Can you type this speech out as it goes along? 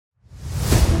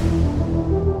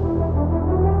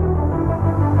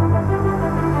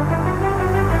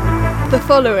The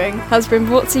following has been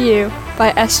brought to you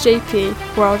by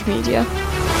SJP World Media.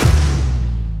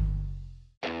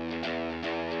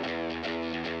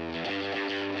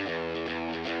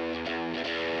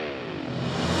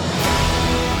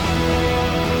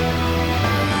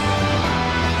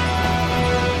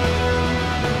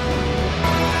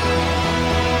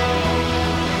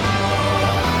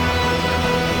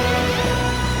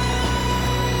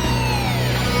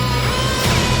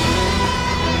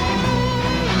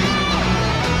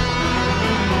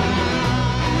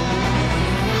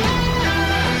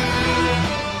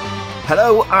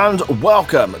 Hello and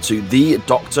welcome to the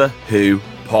Doctor Who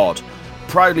Pod,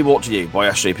 proudly brought to you by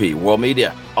SJP World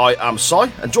Media. I am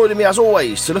Si, and joining me as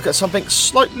always to look at something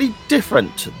slightly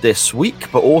different this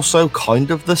week, but also kind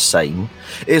of the same,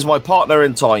 is my partner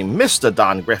in time, Mr.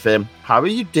 Dan Griffin. How are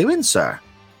you doing, sir?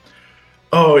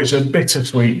 Oh, it's a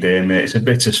bittersweet day, mate. It's a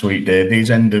bittersweet day.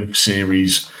 These end of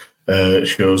series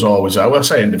shows always are. Well, I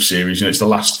say end of series, and it's the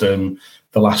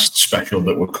last special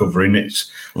that we're covering. I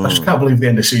just can't believe the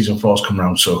end of season 4's come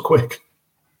around so quick.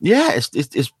 Yeah,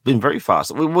 it's been very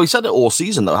fast. We said it all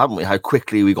season, though, haven't we? How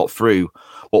quickly we got through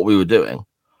what we were doing.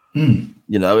 You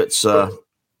know, it's... Sorry,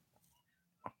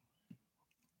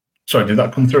 did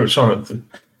that come through? Sorry,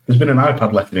 there's been an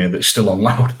iPad left in here that's still on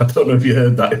loud. I don't know if you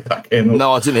heard that, if that came up.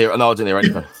 No, I didn't hear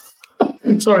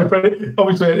anything. Sorry, Freddie.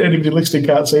 Obviously, anybody listening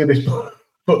can't say this,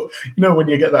 but you know when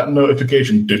you get that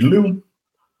notification, diddle-oo?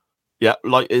 Yeah,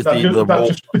 like is the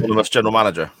anonymous general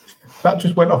manager. That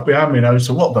just went off behind me, and I was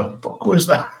like, "What the fuck was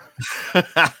that?"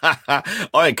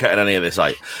 I ain't cutting any of this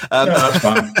out. No, that's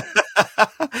fine.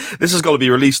 This has got to be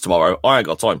released tomorrow. I ain't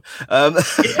got time. Yeah.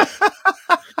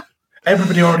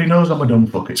 Everybody already knows I'm a dumb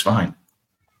fuck. It's fine.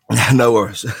 No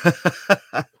worries.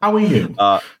 How are you?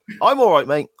 I'm all right,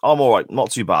 mate. I'm all right.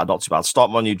 Not too bad. Start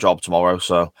my new job tomorrow,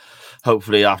 so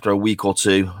hopefully after a week or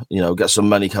two, get some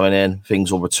money coming in, things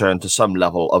will return to some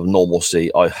level of normalcy,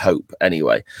 I hope,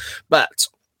 anyway. But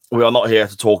we are not here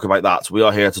to talk about that. We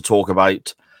are here to talk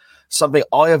about something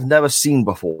I have never seen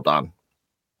before, Dan.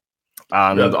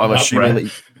 And I'm assuming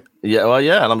that...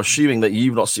 and I'm assuming that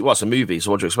you've not seen... Well, it's a movie,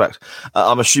 so what do you expect?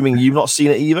 I'm assuming you've not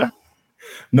seen it either?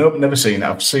 Nope, never seen it.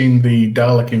 I've seen the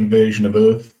Dalek Invasion of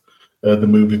Earth, the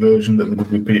movie version that they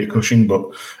did with Peter Cushing,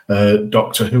 but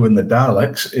Doctor Who and the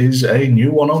Daleks is a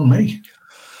new one on me.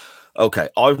 Okay,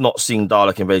 I've not seen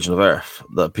Dalek Invasion of Earth,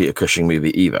 the Peter Cushing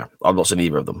movie, either. I've not seen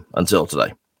either of them until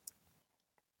today.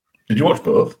 Did you watch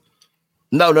both?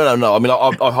 No. I mean,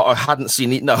 I hadn't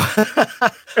seen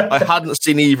I hadn't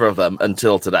seen either of them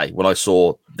until today when I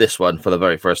saw this one for the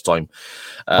very first time.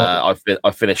 I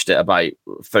finished it about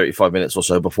 35 minutes or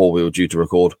so before we were due to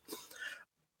record.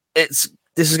 This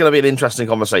is going to be an interesting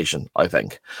conversation, I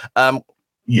think.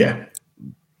 Yeah.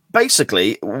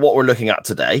 Basically, what we're looking at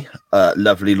today,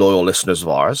 lovely loyal listeners of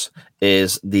ours,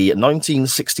 is the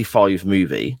 1965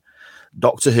 movie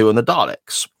Doctor Who and the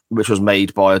Daleks, which was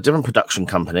made by a different production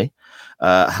company,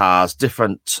 has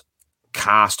different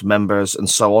cast members and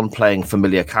so on, playing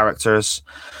familiar characters.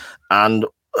 And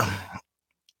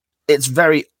it's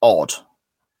very odd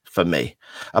for me.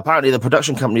 Apparently, the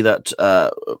production company that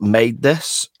made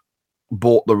this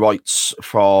bought the rights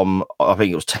from, I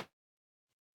think it was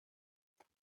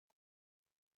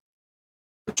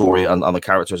story and the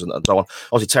characters and so on.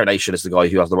 Obviously, Terry Nation is the guy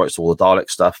who has the rights to all the Dalek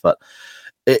stuff, but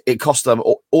it cost them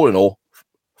all in all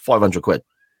 £500.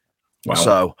 Wow.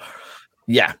 So,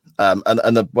 yeah.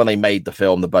 When they made the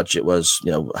film, the budget was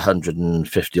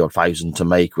 150,000 to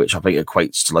make, which I think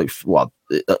equates to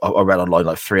I read online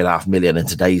like 3.5 million in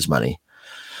today's money.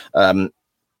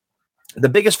 The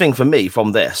biggest thing for me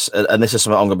from this, and this is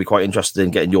something I'm going to be quite interested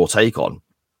in getting your take on,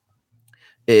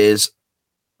 is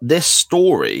this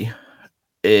story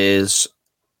is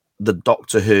the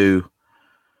Doctor Who.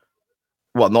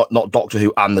 Well, not Doctor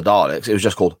Who and the Daleks. It was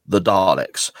just called The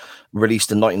Daleks,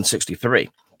 released in 1963.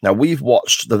 Now, we've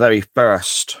watched the very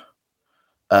first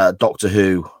Doctor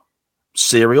Who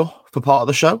serial for part of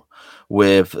the show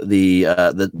with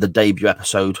the debut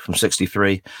episode from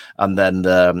 63, and then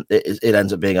it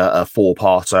ends up being a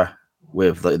four-parter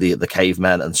with the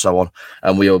cavemen and so on.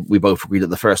 And we both agreed that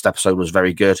the first episode was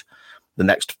very good. The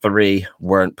next three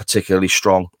weren't particularly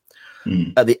strong.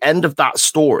 At the end of that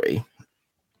story,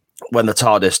 when the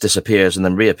TARDIS disappears and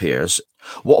then reappears,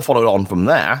 what followed on from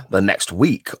there, the next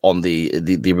week on the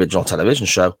original television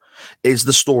show, is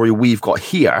the story we've got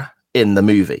here in the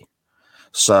movie.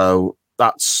 So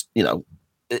that's,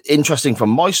 interesting from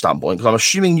my standpoint, because I'm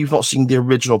assuming you've not seen the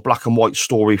original black and white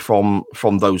story from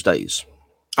those days.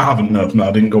 I haven't. No,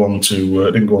 I didn't go on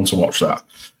to watch that.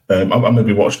 I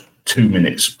maybe watched 2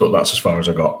 minutes, but that's as far as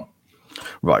I got.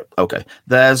 Right. Okay.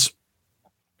 There's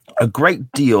a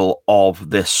great deal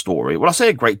of this story, well, I say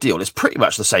a great deal, it's pretty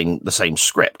much the same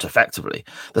script, effectively,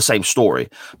 the same story,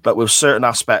 but with certain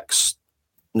aspects,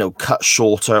 cut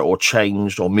shorter or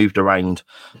changed or moved around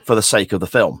for the sake of the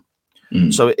film.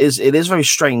 So it is very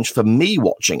strange for me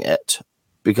watching it,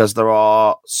 because there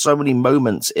are so many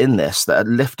moments in this that are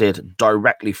lifted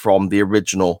directly from the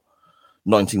original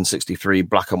 1963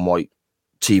 black and white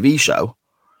TV show,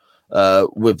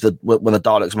 when the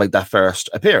Daleks made their first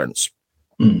appearance.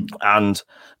 And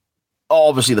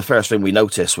obviously the first thing we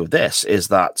notice with this is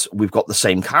that we've got the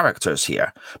same characters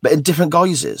here, but in different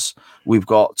guises. We've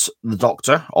got the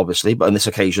Doctor, obviously, but on this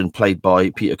occasion played by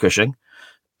Peter Cushing.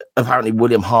 Apparently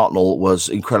William Hartnell was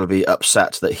incredibly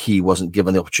upset that he wasn't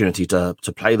given the opportunity to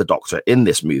play the Doctor in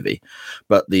this movie,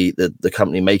 but the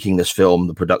company making this film,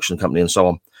 the production company and so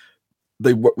on,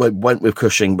 they went with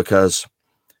Cushing because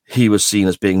he was seen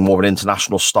as being more of an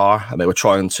international star, and they were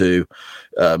trying to,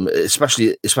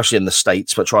 especially in the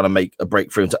States, but trying to make a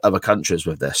breakthrough into other countries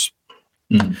with this.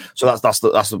 So that's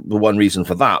the one reason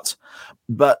for that.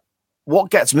 But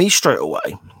what gets me straight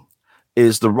away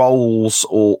is the roles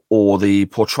or the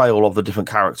portrayal of the different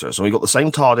characters. And we got the same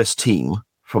TARDIS team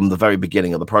from the very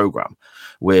beginning of the program,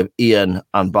 with Ian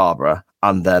and Barbara,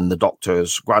 and then the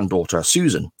Doctor's granddaughter,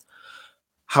 Susan.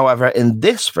 However, in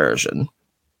this version,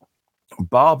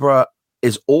 Barbara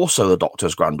is also the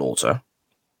Doctor's granddaughter.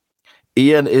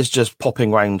 Ian is just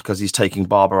popping around because he's taking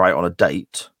Barbara out on a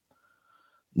date.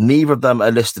 Neither of them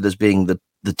are listed as being the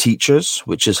teachers,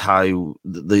 which is how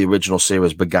the original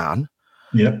series began.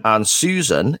 Yeah. And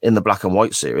Susan in the black and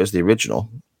white series, the original,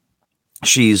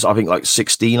 she's, I think, like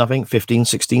 16, 15,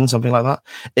 16, something like that.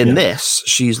 In this,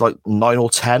 she's like 9 or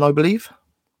 10, I believe.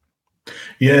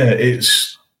 Yeah,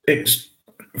 it's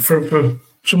for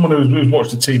someone who's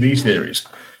watched the TV series,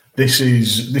 this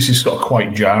is sort of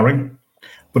quite jarring,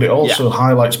 but it also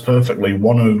highlights perfectly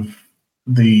one of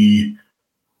the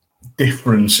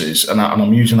differences, and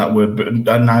I'm using that word, but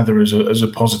neither as a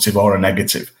positive or a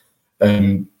negative.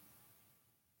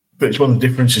 But it's one of the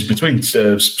differences between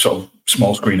sort of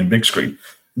small screen and big screen.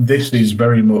 This is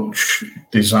very much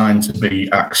designed to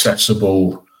be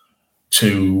accessible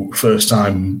to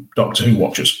first-time Doctor Who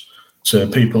watchers, to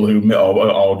people who,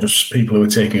 or just people who are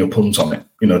taking a punt on it,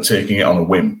 taking it on a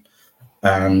whim.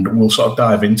 And we'll sort of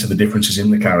dive into the differences in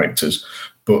the characters,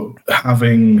 but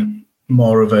having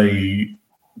more of a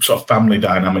sort of family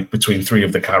dynamic between three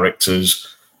of the characters,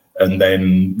 and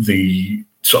then the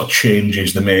sort of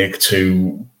changes they make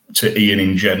to Ian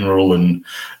in general and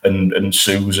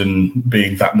Susan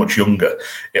being that much younger,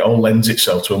 it all lends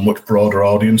itself to a much broader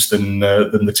audience than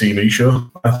the TV show,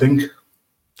 I think.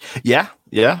 Yeah,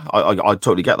 I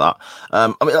totally get that.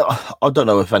 I don't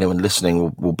know if anyone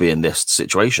listening will be in this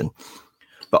situation,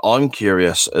 but I'm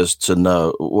curious as to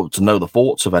know the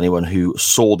thoughts of anyone who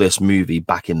saw this movie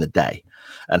back in the day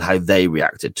and how they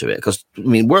reacted to it. Because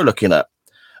we're looking at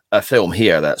a film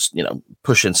here that's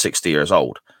pushing 60 years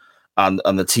old. And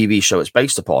the TV show it's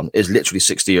based upon is literally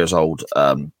 60 years old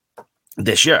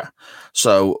this year.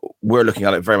 So we're looking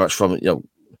at it very much from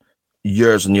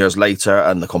years and years later,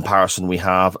 and the comparison we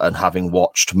have, and having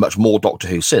watched much more Doctor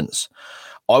Who since.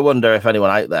 I wonder if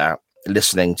anyone out there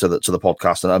listening to the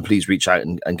podcast, and please reach out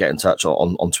and get in touch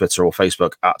on Twitter or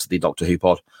Facebook at the Doctor Who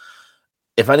Pod.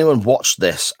 If anyone watched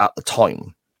this at the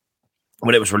time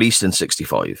when it was released in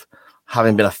 65,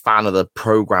 having been a fan of the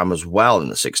program as well in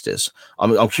the 60s,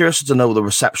 I'm curious to know the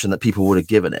reception that people would have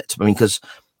given it. Because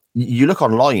you look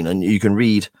online and you can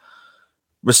read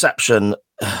reception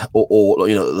or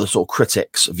the sort of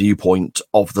critics' viewpoint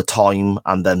of the time,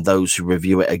 and then those who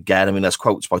review it again. There's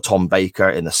quotes by Tom Baker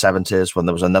in the 70s when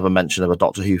there was another mention of a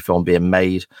Doctor Who film being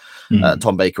made.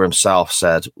 Tom Baker himself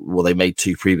said, well, they made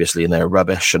 2 previously and they're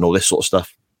rubbish and all this sort of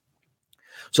stuff.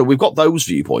 So we've got those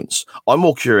viewpoints. I'm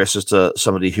more curious as to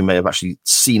somebody who may have actually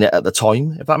seen it at the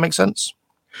time, if that makes sense.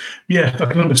 Yeah, I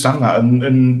can understand that.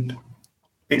 And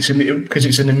it's because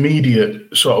it's an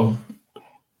immediate sort of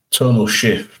tonal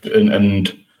shift and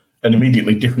an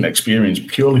immediately different experience,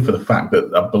 purely for the fact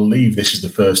that I believe this is the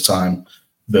first time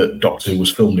that Doctor Who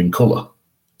was filmed in colour.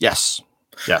 Yes.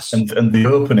 And the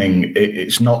opening,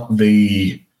 it's not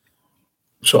the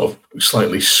sort of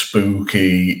slightly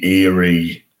spooky,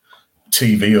 eerie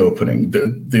TV opening.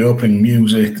 The opening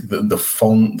music, the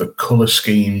font, the colour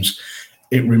schemes,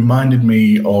 it reminded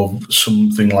me of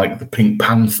something like the Pink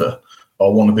Panther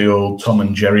or one of the old Tom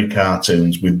and Jerry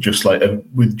cartoons with just a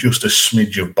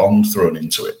smidge of Bond thrown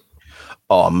into it.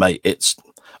 Oh, mate, it's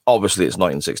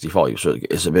 1965, so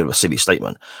it's a bit of a silly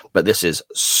statement, but this is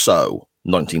so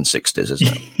 1960s, isn't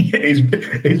it?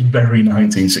 It's very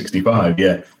 1965,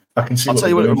 yeah. I can see. I'll tell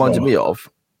you what it reminded me of.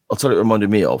 I'll tell you, it reminded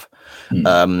me of,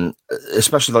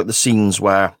 especially like the scenes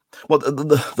where, well,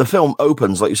 the film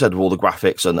opens, like you said, with all the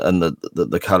graphics and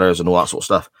the colors and all that sort of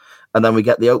stuff. And then we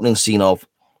get the opening scene of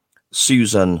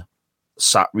Susan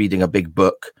sat reading a big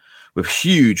book with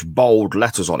huge bold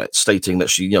letters on it, stating that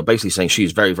she, basically saying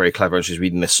she's very, very clever and she's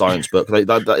reading this science book.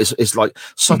 It's like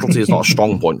subtlety is not a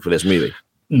strong point for this movie.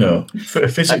 No,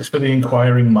 physics for the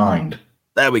inquiring mind.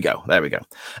 There we go.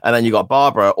 And then you got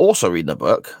Barbara also reading a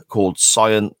book called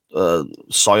Science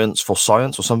for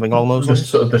Science or something along those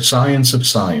lines. The Science of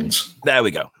Science. There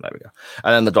we go. And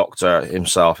then the Doctor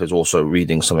himself is also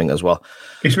reading something as well.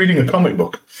 He's reading a comic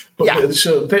book. But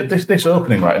so this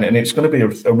opening, right, and it's going to be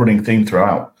a running theme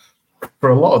throughout. For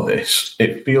a lot of this,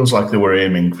 it feels like they were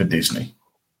aiming for Disney.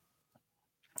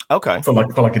 Okay. For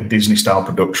like a Disney style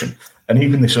production. And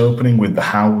even this opening with the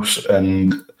house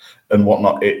and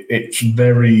whatnot, it's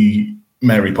very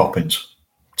Mary Poppins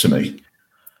to me.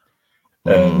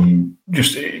 And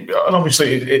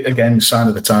obviously, again, sign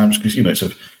of the times, because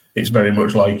it's very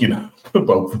much like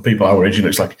well, for people our age,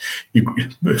 it's like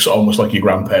it's almost like your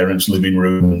grandparents' living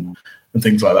room and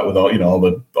things like that, with all all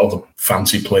the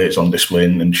fancy plates on display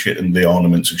and shit, and the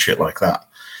ornaments and shit like that.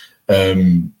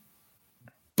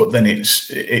 But then it's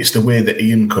the way that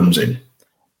Ian comes in,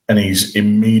 and he's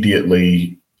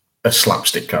immediately a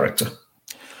slapstick character.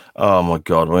 Oh my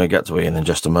God, we're gonna get to Ian in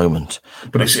just a moment.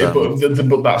 But that's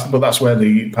where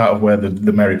the part of where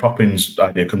the Mary Poppins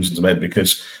idea comes into bed,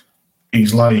 because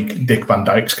he's like Dick Van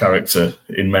Dyke's character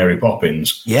in Mary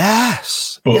Poppins.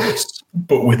 Yes.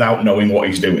 But without knowing what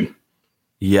he's doing.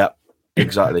 Yeah,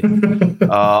 exactly.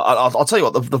 I'll tell you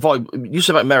what, the vibe you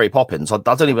said about Mary Poppins, that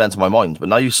didn't even enter my mind, but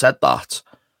now you said that,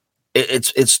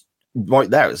 it's right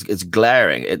there. It's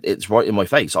glaring. It's right in my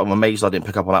face. I'm amazed I didn't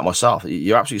pick up on that myself.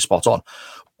 You're absolutely spot on.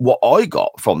 What I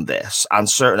got from this and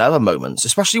certain other moments,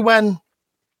 especially when,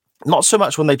 not so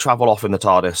much when they travel off in the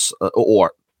TARDIS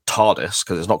or TARDIS,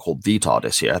 because it's not called the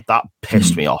TARDIS here. That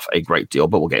pissed me off a great deal,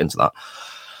 but we'll get into that.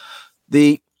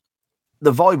 The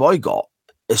vibe I got,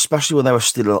 especially when they were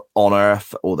still on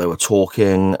Earth, or they were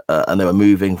talking and they were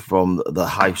moving from the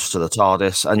house to the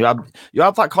TARDIS, and you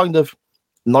have that kind of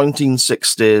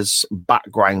 1960s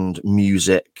background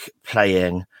music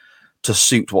playing to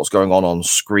suit what's going on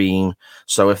screen.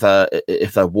 So if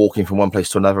they're walking from one place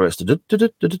to another, it's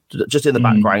just in the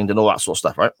background and all that sort of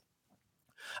stuff, right?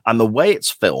 And the way it's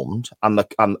filmed and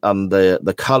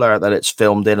the color that it's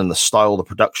filmed in and the style, the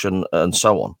production, and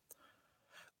so on,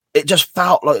 it just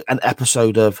felt like an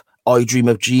episode of I Dream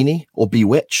of Jeannie or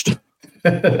Bewitched.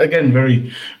 Again,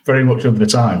 very, very much of the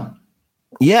time.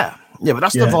 Yeah, but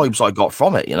that's the vibes I got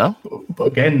from it, But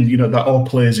again, that all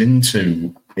plays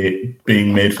into it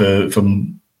being made for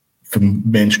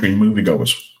mainstream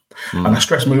moviegoers. And I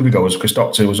stress moviegoers because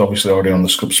Doctor was obviously already on the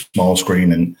small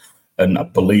screen and I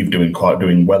believe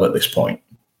doing well at this point.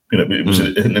 It was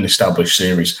an established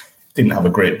series. Didn't have a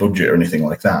great budget or anything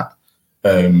like that.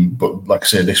 But like I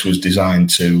say, this was designed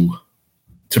to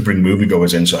bring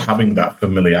moviegoers in. So having that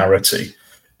familiarity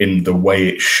in the way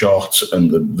it's shot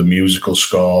and the musical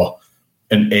score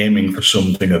and aiming for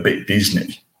something a bit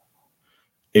Disney,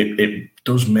 it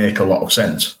does make a lot of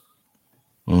sense.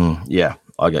 Yeah,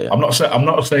 I get you. I'm not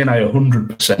saying I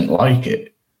 100% like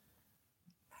it,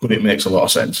 but it makes a lot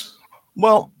of sense.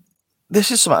 Well,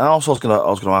 this is something else I was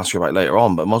gonna ask you about later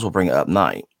on, but I might as well bring it up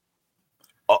now.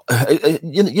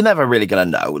 You're never really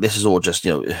gonna know. This is all just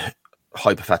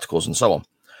hypotheticals and so on.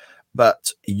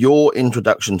 But your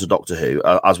introduction to Doctor Who,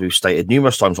 as we've stated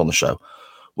numerous times on the show,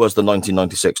 was the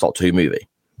 1996 Doctor Who movie.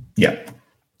 Yeah,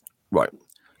 right.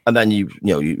 And then you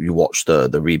watched the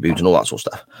reboot and all that sort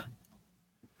of stuff.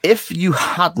 If you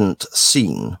hadn't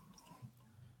seen,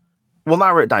 we'll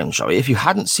narrow it down, shall we? If you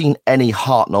hadn't seen any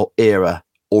Hartnell era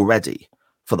already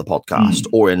for the podcast,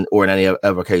 or in any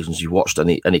other occasions you've watched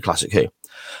any Classic Who,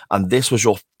 and this was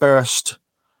your first,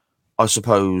 I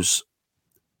suppose,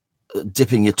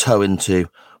 dipping your toe into,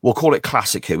 we'll call it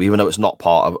Classic Who, even though it's not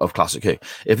part of Classic Who.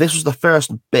 If this was the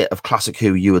first bit of Classic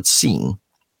Who you had seen,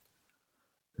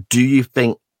 do you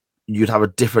think you'd have a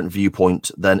different viewpoint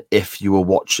than if you were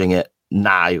watching it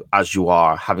now, as you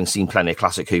are, having seen plenty of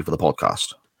Classic Who for the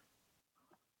podcast?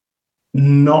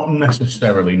 Not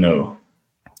necessarily, no.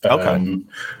 Okay.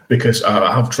 Because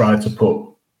I have tried to put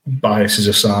biases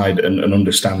aside and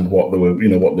understand what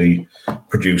what the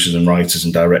producers and writers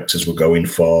and directors were going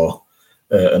for,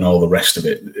 and all the rest of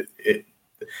it.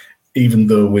 Even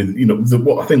though with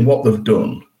I think what they've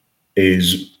done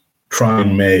is try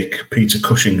and make Peter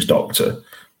Cushing's Doctor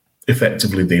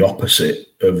effectively the opposite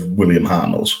of William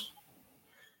Hartnell's.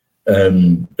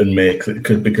 and make,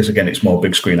 because again, it's more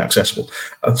big screen accessible.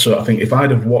 And so I think if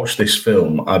I'd have watched this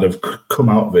film, I'd have come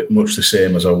out of it much the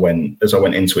same as I went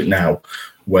into it now,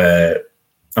 where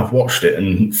I've watched it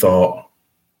and thought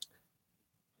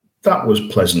that was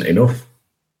pleasant enough.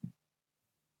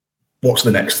 What's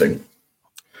the next thing?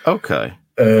 Okay.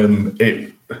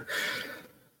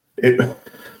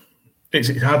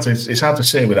 It's hard to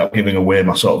say without giving away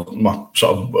my sort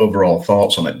of overall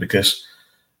thoughts on it, because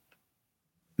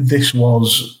this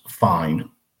was fine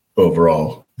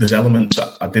overall. There's elements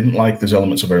that I didn't like. There's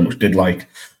elements I very much did like,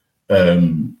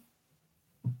 but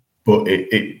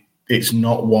it's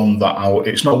not one that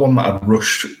I'd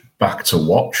rush back to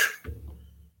watch.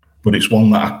 But it's one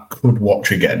that I could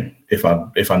watch again if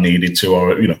I needed to,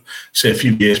 or say a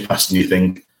few years past and you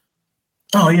think,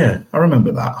 oh yeah, I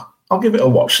remember that. I'll give it a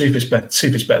watch. See if it's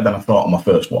better than I thought on my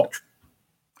first watch.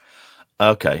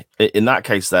 Okay. In that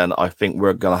case, then I think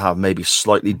we're going to have maybe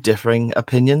slightly differing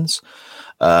opinions.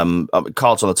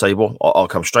 Cards on the table. I'll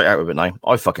come straight out with it now.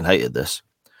 I fucking hated this.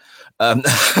 All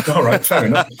right, fair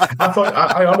enough.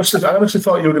 I honestly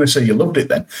thought you were going to say you loved it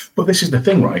then. But this is the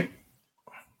thing, right?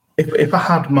 If I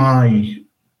had my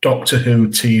Doctor Who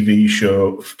TV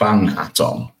show fan hat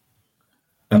on,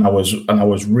 and I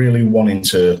was really wanting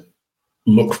to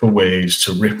look for ways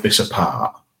to rip this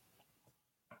apart,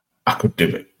 I could do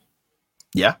it.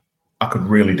 Yeah, I could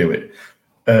really do it.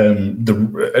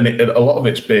 A lot of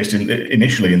it's based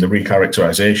initially in the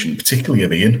recharacterization, particularly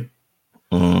of Ian,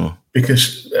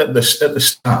 because at the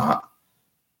start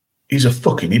he's a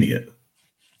fucking idiot.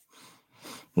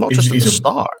 Not just at the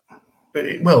start.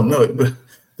 Well, no, but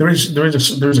there is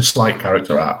a slight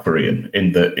character arc for Ian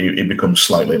in that he becomes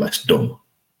slightly less dumb.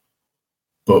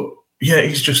 But yeah,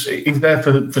 he's there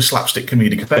for slapstick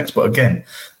comedic effects. But again,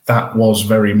 that was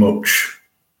very much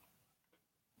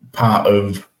part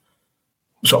of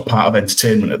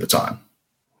entertainment at the time.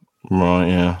 Right.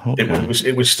 Yeah. Okay.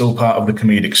 It was still part of the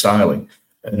comedic styling,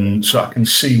 and so I can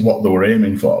see what they were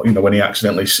aiming for. When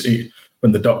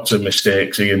when the Doctor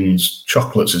mistakes Ian's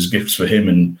chocolates as gifts for him,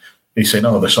 and he's saying,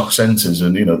 "Oh, the soft sensors,"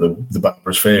 and the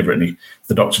Barbara's favourite, and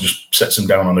the Doctor just sets him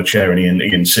down on a chair, and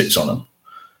Ian sits on him.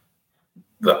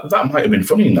 That might have been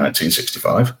funny in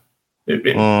 1965.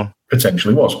 It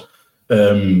potentially was,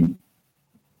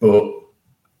 but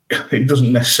it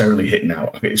doesn't necessarily hit now.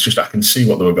 It's just I can see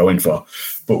what they were going for.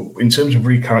 But in terms of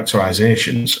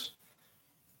recharacterizations,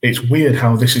 it's weird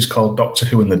how this is called Doctor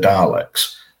Who and the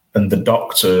Daleks, and the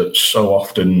Doctor so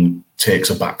often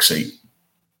takes a backseat.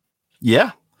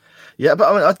 Yeah. Yeah,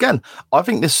 but I mean, again, I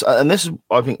think this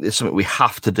is something we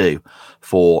have to do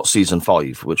for season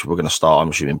 5, which we're going to start, I'm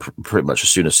assuming, pretty much as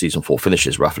soon as season 4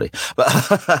 finishes, roughly. But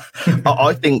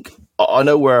I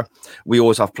know we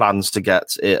always have plans to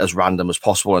get it as random as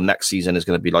possible, and next season is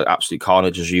going to be like absolute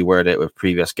carnage, as you worded it, with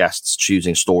previous guests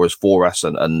choosing stories for us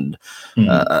and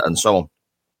so on.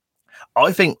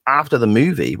 I think after the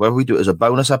movie, whether we do it as a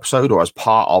bonus episode or as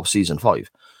part of season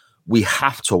 5, we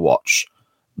have to watch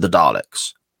the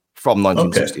Daleks from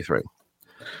 1963. Okay.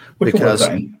 Because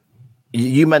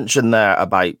you mentioned there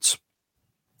about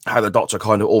how the Doctor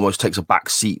kind of almost takes a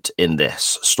back seat in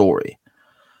this story.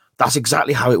 That's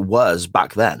exactly how it was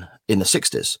back then in the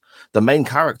 60s. The main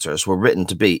characters were written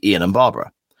to be Ian and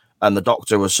Barbara, and the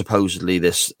Doctor was supposedly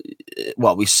this,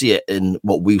 well, we see it in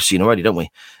what we've seen already, don't we?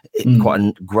 Quite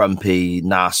a grumpy,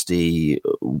 nasty,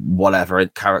 whatever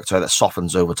character that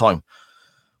softens over time.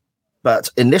 But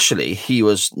initially, he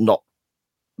was not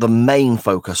the main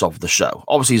focus of the show.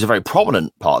 Obviously, he's a very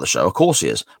prominent part of the show. Of course he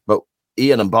is. But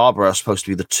Ian and Barbara are supposed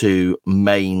to be the two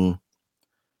main,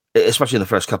 especially in the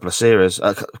first couple of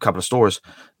stories,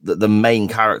 the main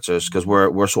characters, because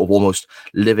we're sort of almost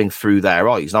living through their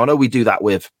eyes. Now, I know we do that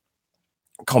with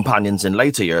companions in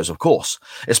later years, of course,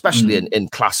 especially in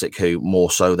classic Who,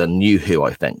 more so than new Who,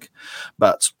 I think.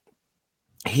 But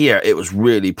here, it was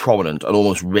really prominent and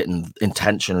almost written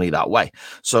intentionally that way.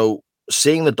 So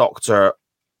seeing the Doctor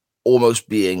almost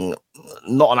being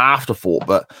not an afterthought,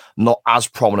 but not as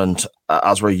prominent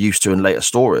as we're used to in later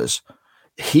stories,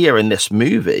 here in this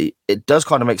movie, it does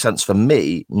kind of make sense for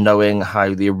me, knowing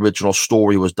how the original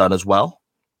story was done as well.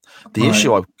 The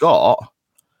issue I've got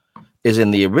is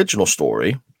in the original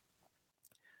story,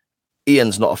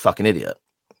 Ian's not a fucking idiot.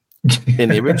 In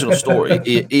the original story,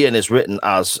 Ian is written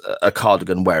as a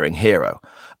cardigan-wearing hero.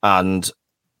 And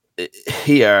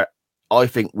here, I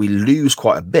think we lose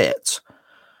quite a bit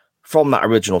from that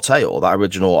original tale, I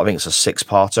think it's a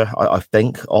 6-parter, I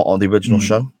think, on the original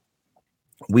show.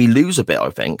 We lose a bit, I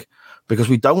think, because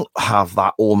we don't have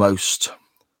that almost,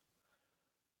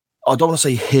 I don't want to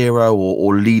say hero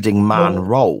or leading man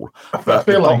role. I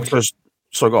feel like...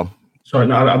 Sorry, go on. Sorry,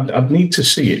 no, I'd need to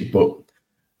see it, but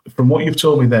from what you've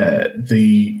told me there,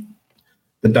 the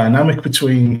dynamic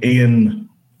between Ian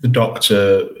and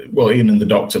the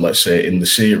Doctor, let's say, in the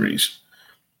series,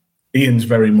 Ian's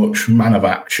very much man of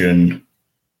action.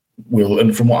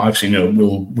 And from what I've seen,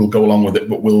 we'll go along with it,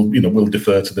 but we'll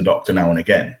defer to the Doctor now and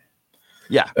again.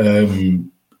 Yeah.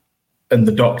 And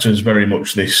the Doctor's very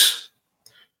much this.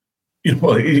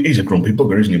 He's a grumpy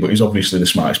bugger, isn't he? But he's obviously the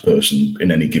smartest person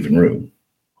in any given room.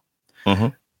 Mm-hmm.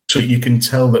 So you can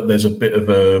tell that there's a bit of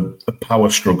a power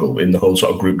struggle in the whole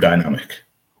sort of group dynamic.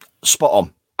 Spot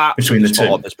on. Absolutely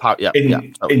between the two.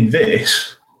 In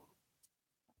this,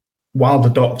 while the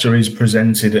Doctor is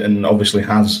presented and obviously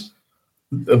has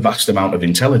a vast amount of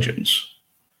intelligence,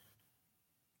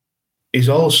 is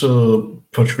also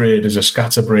portrayed as a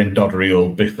scatterbrained, doddery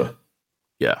old biffer.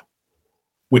 Yeah.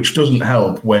 Which doesn't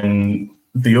help when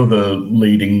the other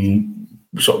leading,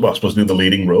 the other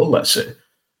leading role, let's say,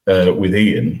 with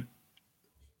Ian,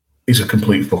 is a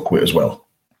complete fuckwit as well.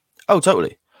 Oh,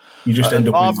 totally. You just end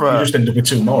up with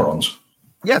two morons.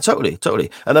 Yeah, totally.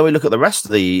 And then we look at the rest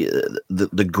of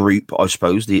the group, I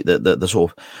suppose, the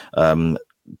sort of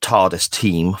TARDIS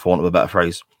team, for want of a better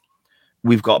phrase.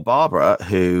 We've got Barbara,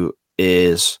 who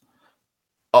is,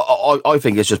 I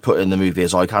think, is just put in the movie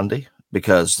as eye candy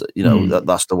because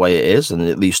that's the way it is, and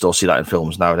at least you'll see that in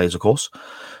films nowadays. Of course,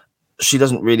 she's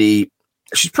pretty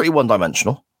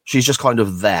one-dimensional. She's just kind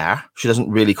of there. She doesn't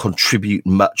really contribute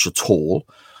much at all.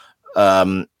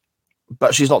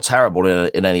 But she's not terrible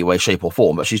in any way, shape, or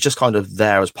form. But she's just kind of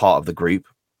there as part of the group,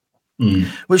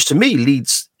 which to me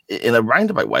leads in a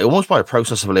roundabout way, almost by a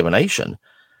process of elimination.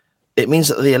 It means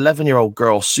that the 11-year-old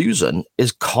girl, Susan,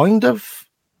 is kind of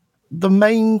the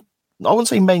main, I wouldn't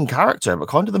say main character, but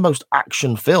kind of the most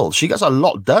action-filled. She gets a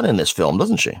lot done in this film,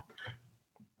 doesn't she?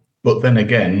 But then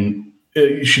again,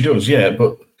 she does, yeah.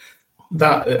 But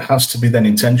that has to be then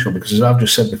intentional because, as I've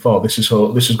just said before, this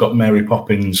has got Mary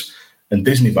Poppins and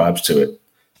Disney vibes to it.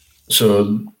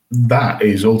 So that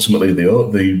is ultimately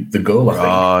the goal, I think.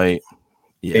 Right.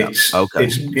 Yeah.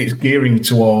 It's gearing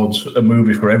towards a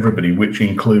movie for everybody, which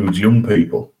includes young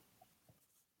people.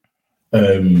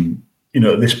 At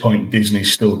this point,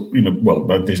 Disney's still,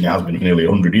 Disney has been for nearly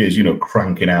 100 years,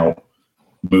 cranking out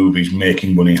movies,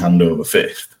 making money hand over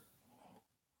fist.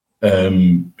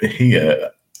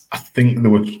 Here, I think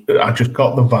I just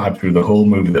got the vibe through the whole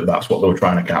movie that's what they were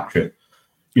trying to capture.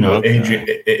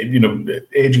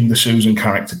 Aging the Susan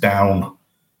character down.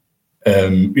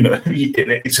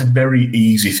 It's a very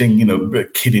easy thing. A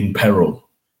kid in peril.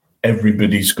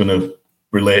 Everybody's going to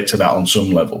relate to that on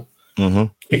some level. Mm-hmm.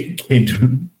 Kid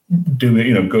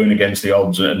doing, going against the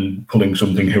odds and pulling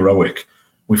something heroic.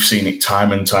 We've seen it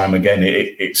time and time again.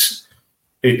 It's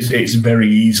very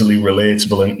easily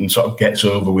relatable and sort of gets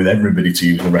over with everybody, to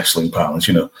use the wrestling parlance.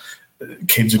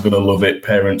 Kids are going to love it.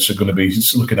 Parents are going to be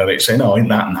looking at it saying, "Oh, ain't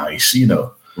that nice?"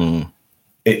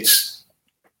 It's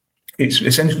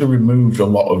essentially removed a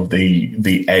lot of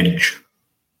the edge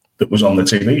that was on the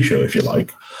TV show, if you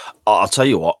like. I'll tell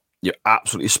you what, you're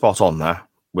absolutely spot on there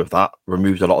with that.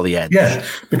 Removed a lot of the edge. Yeah,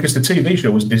 because the TV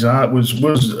show was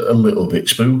a little bit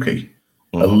spooky.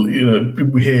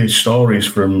 We hear stories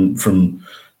from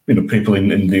people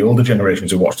in the older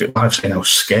generations who watched it live saying how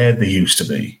scared they used to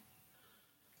be.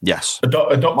 Yes.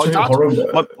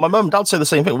 My mum and dad say the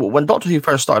same thing. When Doctor Who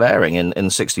first started airing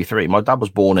in 63, my dad was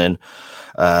born in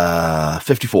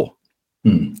 54.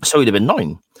 So he'd have been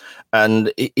 9.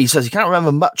 And he says he can't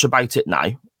remember much about it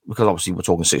now, because obviously we're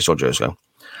talking 60 odd years ago.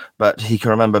 But he can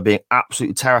remember being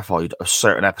absolutely terrified of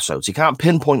certain episodes. He can't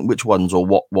pinpoint which ones or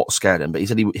what scared him, but he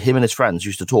said him and his friends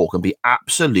used to talk and be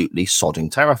absolutely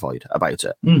sodding terrified about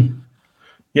it.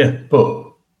 Yeah,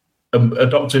 but a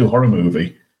Doctor Who horror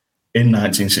movie in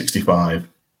 1965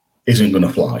 isn't going to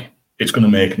fly. It's going to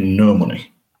make no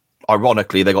money.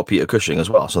 Ironically, they got Peter Cushing as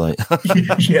well. So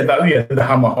the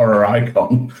Hammer horror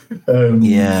icon.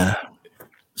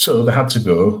 So they had to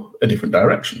go a different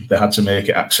direction. They had to make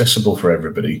it accessible for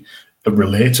everybody,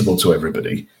 relatable to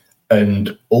everybody,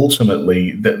 and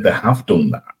ultimately they have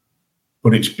done that.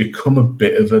 But it's become a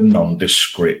bit of a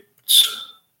nondescript,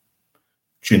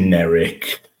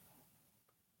 generic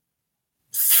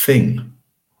thing.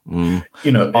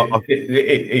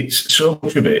 It's so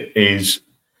much of it is,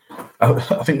 I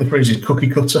think the phrase is cookie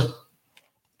cutter.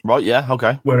 Right, yeah,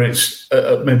 okay. Where it's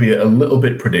maybe a little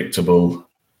bit predictable,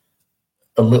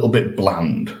 a little bit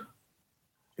bland.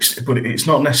 But it's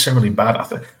not necessarily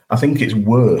bad. I think it's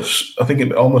worse. I think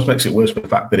it almost makes it worse for the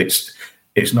fact that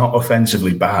it's not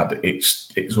offensively bad.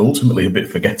 It's ultimately a bit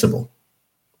forgettable.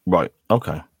 Right,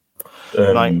 okay.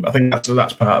 I think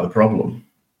that's part of the problem.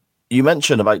 You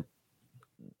mentioned about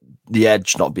the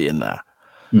edge not being there.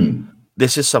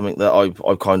 This is something that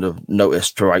I've kind of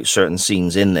noticed throughout certain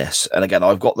scenes in this. And again,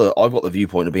 I've got the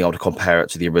viewpoint of being able to compare it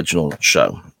to the original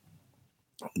show.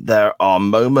 There are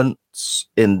moments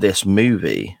in this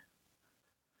movie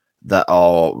that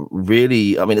are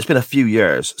really, I mean, it's been a few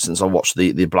years since I watched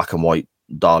the black and white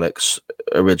Daleks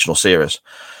original series,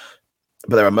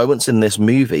 but there are moments in this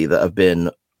movie that have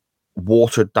been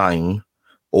watered down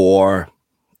or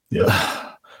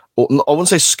I wouldn't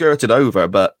say skirted over,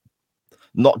 but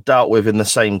not dealt with in the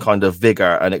same kind of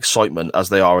vigor and excitement as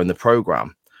they are in the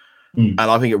program. And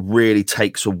I think it really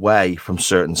takes away from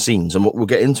certain scenes, and we'll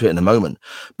get into it in a moment.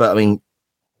 But I mean,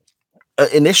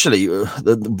 initially,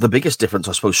 the biggest difference,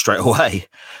 I suppose, straight away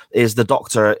is the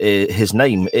Doctor. His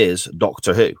name is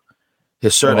Doctor Who.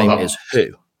 His surname is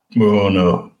Who. Oh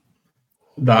no,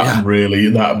 that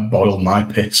boiled my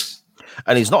piss.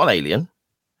 And he's not an alien.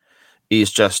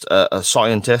 He's just a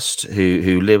scientist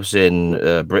who lives in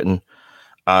Britain,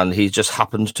 and he just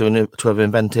happened to have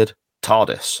invented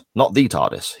TARDIS, not the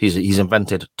TARDIS. He's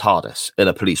invented TARDIS in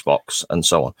a police box and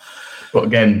so on. But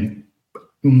again,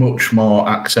 much more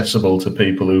accessible to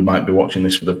people who might be watching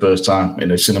this for the first time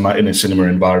in a cinema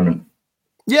environment.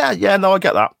 Yeah, no, I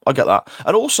get that.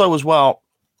 And also as well,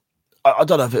 I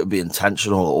don't know if it would be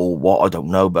intentional or what, I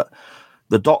don't know, but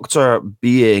the Doctor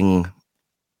being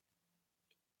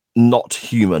not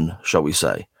human, shall we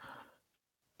say,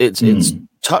 it's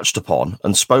touched upon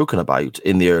and spoken about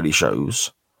in the early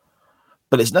shows,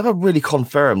 but it's never really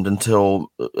confirmed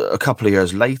until a couple of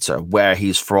years later where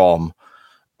he's from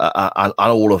and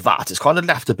all of that. It's kind of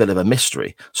left a bit of a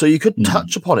mystery. So you could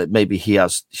touch upon it. Maybe he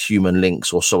has human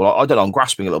links or so. I don't know. I'm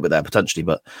grasping a little bit there potentially,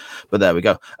 but there we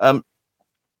go.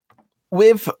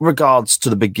 With regards to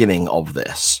the beginning of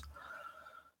this,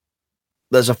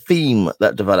 there's a theme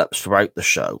that develops throughout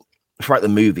the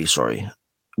movie,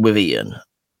 with Ian,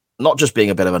 not just being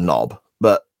a bit of a knob,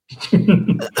 but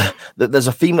there's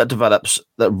a theme that develops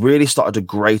that really started to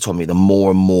grate on me the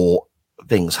more and more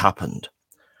things happened.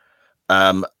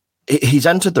 He's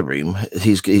entered the room.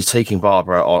 He's taking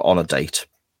Barbara on a date,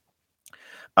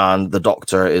 and the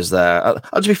Doctor is there.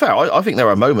 And to be fair, I think there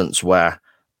are moments where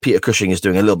Peter Cushing is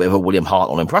doing a little bit of a William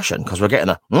Hartnell impression, because we're getting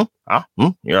a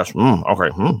yes,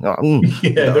 okay,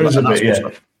 there is a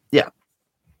bit, yeah.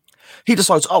 He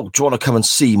decides, do you want to come and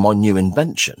see my new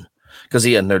invention? Because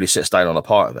Ian nearly sits down on a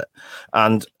part of it,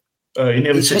 and he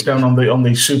nearly sits down on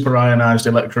the super ionized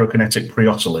electrokinetic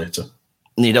pre-oscillator.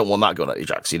 And you don't want that going at you,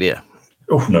 Jaxie, do you?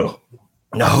 Oh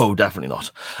no, definitely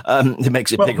not. It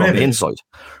makes it bigger on the inside.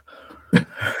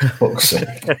 Fuck's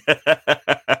sake.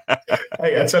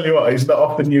 Hey, I tell you what, it's not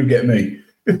often you get me.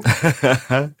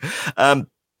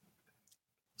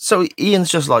 So Ian's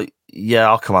just like, yeah,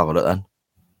 I'll come have a look then.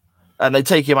 And they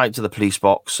take him out to the police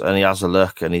box, and he has a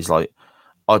look, and he's like,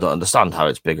 I don't understand how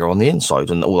it's bigger on the inside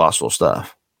and all that sort of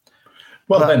stuff.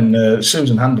 Well, then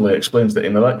Susan Handley explains that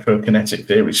in electrokinetic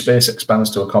theory, space expands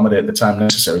to accommodate the time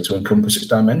necessary to encompass its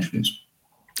dimensions.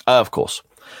 Of course.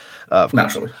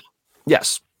 Naturally.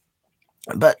 Yes.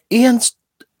 But Ian's,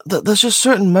 there's just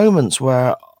certain moments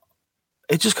where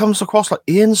it just comes across like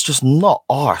Ian's just not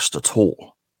arsed at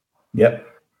all. Yep.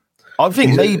 I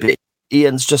think maybe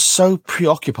Ian's just so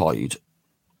preoccupied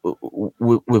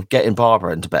with getting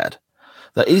Barbara into bed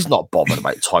that he's not bothered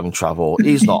about time travel.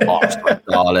 He's not arsed about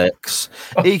Daleks.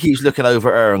 He keeps looking over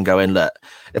at her and going, look,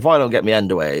 if I don't get my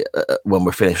end away when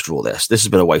we're finished with all this has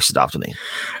been a wasted afternoon.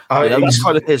 That's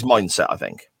kind of his mindset, I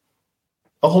think.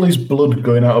 All his blood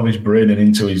going out of his brain and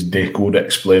into his dick would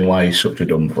explain why he's such a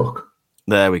dumb fuck.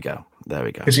 There we go.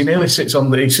 Because he nearly sits on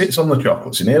the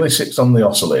chocolates. He nearly sits on the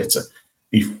oscillator.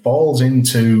 He falls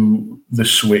into the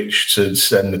switch to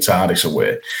send the TARDIS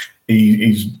away.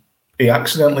 He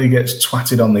accidentally gets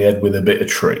twatted on the head with a bit of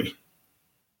tree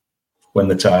when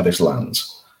the TARDIS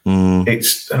lands.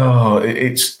 It's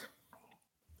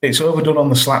overdone on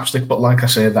the slapstick, but like I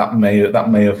say, that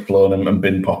may have flown and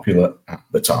been popular at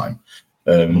the time.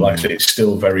 Like I say, it's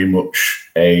still very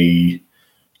much a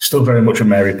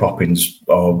Mary Poppins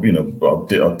or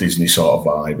Disney sort of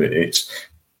vibe.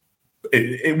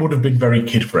 It would have been very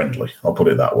kid friendly. I'll put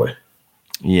it that way.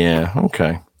 Yeah.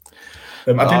 Okay.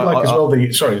 I did like as well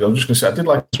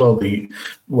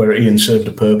where Ian served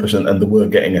a purpose and they were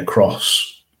getting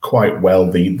across quite well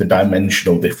the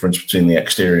dimensional difference between the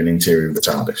exterior and interior of the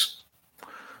TARDIS.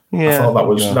 Yeah, I thought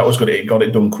that was good. It got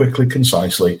it done quickly,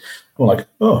 concisely. I'm like,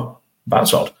 oh,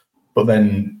 that's odd. But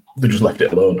then they just left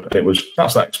it alone.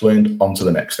 That's that explained. On to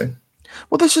the next thing.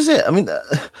 Well, this is it. I mean,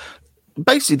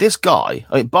 basically, this guy.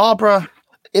 I mean, Barbara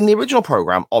in the original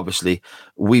program. Obviously,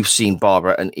 we've seen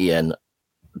Barbara and Ian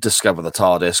discover the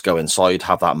TARDIS, go inside,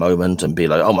 have that moment, and be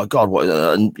like, "Oh my god, what?"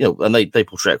 And and they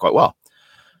portray it quite well.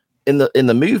 In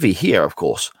the movie here, of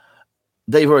course,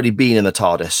 they've already been in the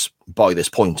TARDIS by this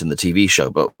point in the TV show,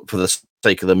 but for the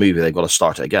sake of the movie, they've got to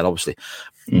start it again. Obviously,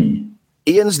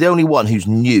 Ian's the only one who's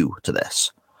new to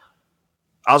this,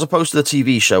 as opposed to the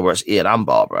TV show where it's Ian and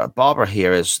Barbara. Barbara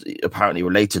here is apparently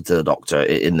related to the Doctor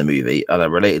in the movie, and they're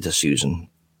related to Susan.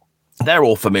 They're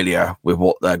all familiar with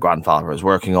what their grandfather is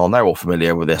working on. They're all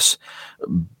familiar with this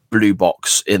blue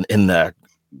box in their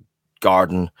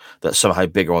garden that's somehow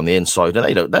bigger on the inside,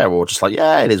 and they're all just like,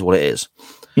 yeah, it is what it is.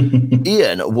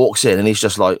 Ian walks in and he's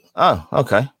just like, oh,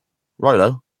 okay,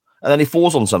 righto. And then he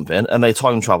falls on something and they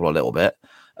time travel a little bit,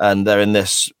 and they're in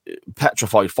this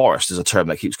petrified forest is a term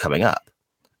that keeps coming up.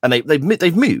 And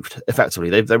they've moved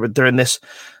effectively. They're in this,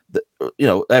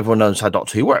 everyone knows how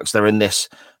Doctor Who works. They're in this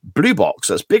blue box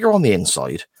that's bigger on the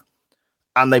inside,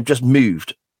 and they've just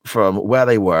moved from where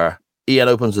they were. Ian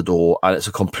opens the door, and it's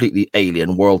a completely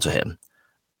alien world to him.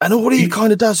 And all he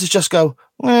kind of does is just go,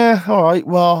 all right,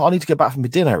 well, I need to get back from my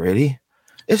dinner, really.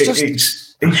 He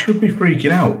should be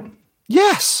freaking out.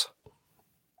 Yes.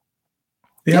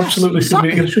 Absolutely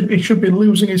exactly. He should be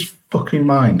losing his fucking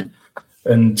mind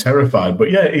and terrified.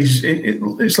 But yeah,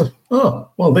 it's like, oh,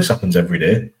 well, this happens every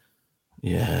day.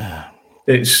 Yeah.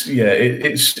 It's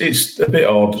a bit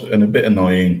odd and a bit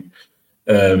annoying.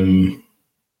 And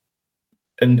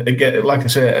again, like I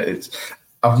say,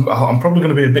 I'm probably going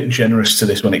to be a bit generous to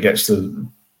this when it gets to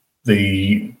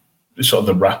the sort of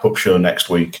the wrap up show next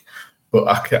week. But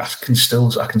I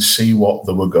can see what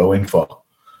they were going for.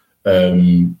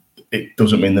 It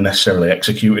doesn't mean they necessarily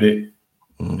executed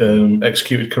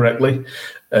correctly.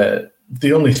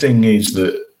 The only thing is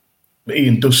that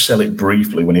Ian does sell it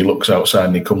briefly when he looks outside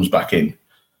and he comes back in,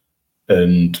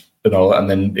 and all that, and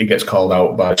then he gets called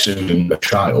out by Susan, a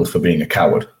child, for being a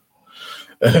coward.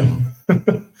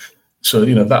 So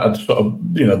that sort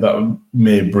of that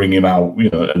may bring him out,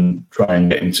 and try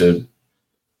and get him to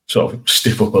sort of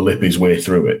stiff up a lip his way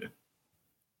through it.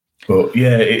 But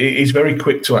yeah, he's very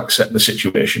quick to accept the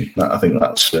situation. I think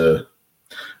that's a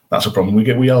problem.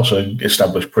 We also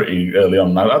established pretty early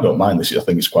on. Now, I don't mind this. I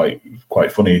think it's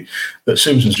quite funny that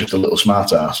Susan's just a little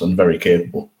smart ass and very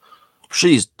capable.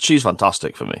 She's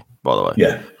fantastic for me, by the way.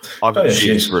 Yeah,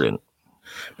 she's brilliant.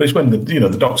 But it's when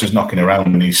the Doctor's knocking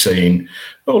around and he's saying,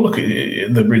 "Oh, look,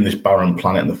 they're in this barren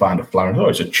planet and they find a flower. Oh,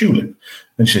 it's a tulip."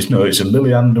 And she says, "No, it's a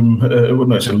Liliandum.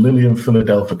 It's a Lilium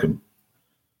Philadelphicum."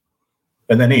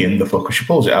 And then Ian, the fucker, she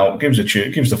pulls it out, gives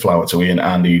the flower to Ian,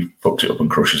 and he fucks it up and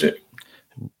crushes it.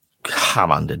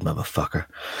 Ham-handed motherfucker.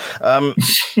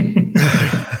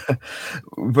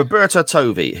 Roberta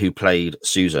Tovey, who played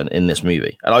Susan in this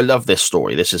movie, and I love this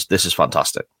story. This is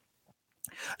fantastic.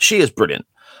 She is brilliant.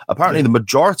 Apparently, the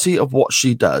majority of what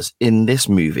she does in this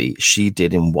movie, she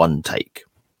did in one take.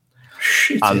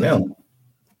 And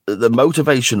the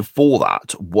motivation for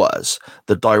that was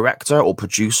the director or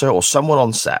producer or someone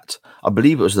on set, I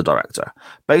believe it was the director,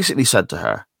 basically said to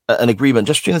her, an agreement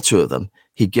just between the two of them,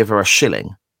 he'd give her a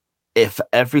shilling if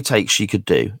every take she could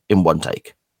do in one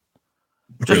take.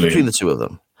 Just between the two of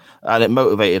them. And it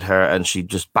motivated her, and she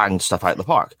just banged stuff out the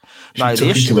park. Now, the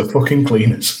issue to the fucking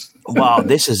cleaners. Well,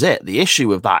 this is it. The issue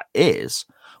with that is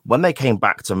when they came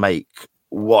back to make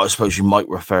what I suppose you might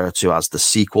refer to as the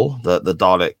sequel, the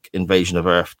Dalek Invasion of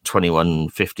Earth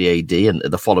 2150 AD, and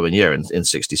the following year in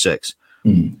 66.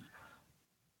 He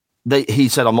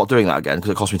said, "I'm not doing that again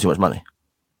because it cost me too much money."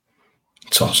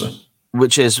 Tosser.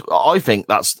 Which is, I think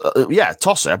that's,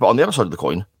 tosser, but on the other side of the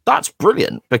coin, that's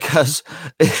brilliant because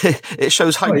it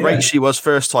shows how great she was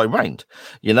first time round,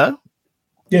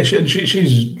 Yeah,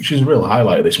 she's a real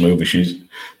highlight of this movie. She's,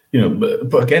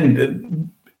 but again,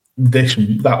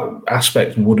 that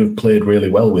aspect would have played really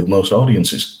well with most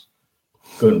audiences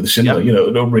going to the cinema.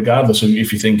 Yeah. Regardless of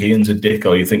if you think Ian's a dick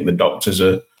or you think the Doctor's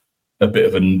a bit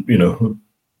of an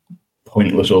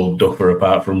pointless old duffer,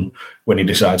 apart from when he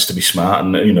decides to be smart,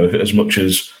 and as much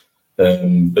as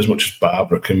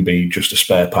Barbara can be just a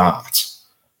spare part.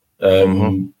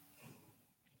 The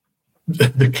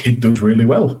kid does really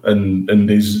well,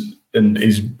 and is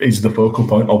the focal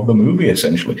point of the movie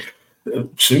essentially.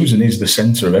 Susan is the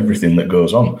centre of everything that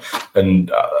goes on, and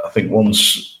I think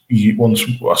once I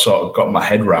sort of got my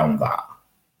head around that,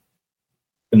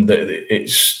 and that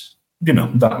it's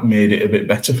that made it a bit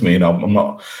better for me. I'm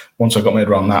not. Once I got my head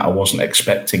around that, I wasn't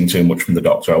expecting too much from the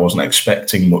Doctor. I wasn't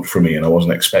expecting much from Ian. I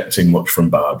wasn't expecting much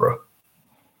from Barbara.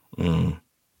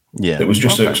 Yeah, it was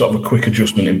just a sort of a quick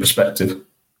adjustment in perspective.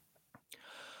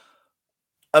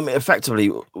 I mean, effectively,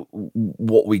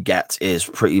 what we get is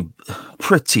pretty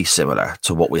similar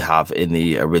to what we have in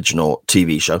the original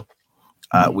TV show.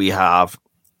 We have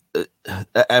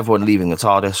everyone leaving the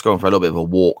TARDIS, going for a little bit of a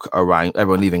walk around.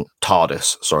 Everyone leaving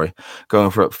TARDIS, sorry,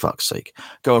 going for fuck's sake,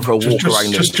 going for a walk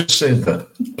around. Just say that,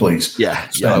 please. Yeah,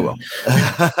 I will.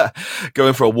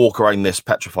 Going for a walk around this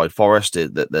petrified forest.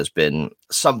 That there's been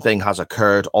something has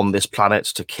occurred on this planet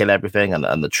to kill everything,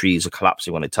 and the trees are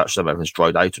collapsing when they touch them. Everything's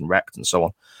dried out and wrecked, and so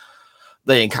on.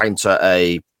 They encounter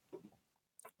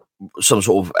some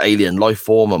sort of alien life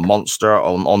form, a monster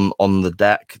on the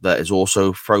deck that is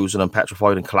also frozen and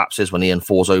petrified and collapses when Ian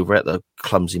falls over it, the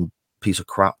clumsy piece of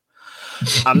crap.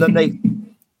 And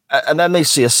then they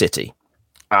see a city,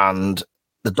 and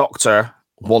the Doctor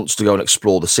wants to go and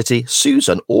explore the city.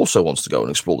 Susan also wants to go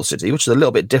and explore the city, which is a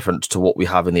little bit different to what we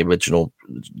have in the original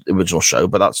show,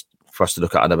 but that's for us to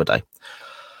look at another day.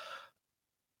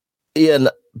 Ian,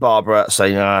 Barbara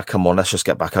saying, come on, let's just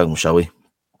get back home, shall we?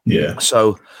 Yeah.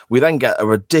 So we then get a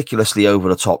ridiculously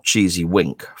over-the-top cheesy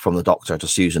wink from the Doctor to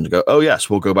Susan to go, oh, yes,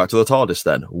 we'll go back to the TARDIS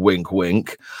then. Wink,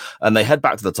 wink. And they head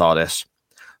back to the TARDIS.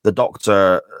 The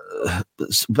Doctor,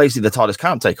 basically the TARDIS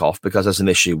can't take off because there's an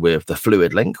issue with the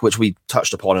fluid link, which we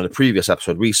touched upon in a previous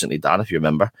episode recently, Dan, if you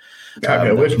remember. Can't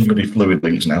get away from bloody fluid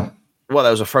links now. Well,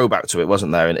 there was a throwback to it,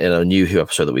 wasn't there, in a New Who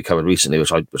episode that we covered recently,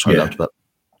 which I loved. But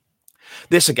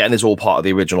this, again, is all part of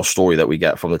the original story that we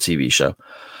get from the TV show.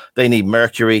 They need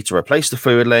Mercury to replace the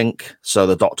fluid link. So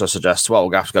the Doctor suggests, well,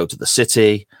 we'll have to go to the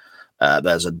city.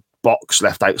 There's a box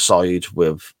left outside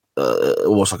with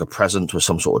almost like a present with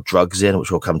some sort of drugs in, which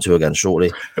we'll come to again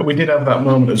shortly. We did have that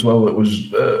moment as well that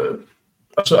was,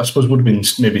 I suppose, would have been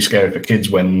maybe scary for kids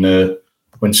when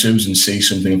Susan sees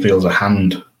something and feels a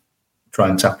hand try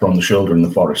and tap her on the shoulder in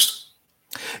the forest.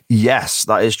 Yes,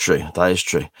 that is true.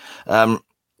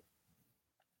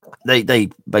 They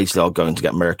basically are going to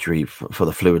get Mercury for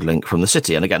the fluid link from the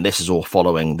city. And again, this is all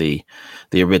following the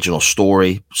original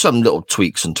story. Some little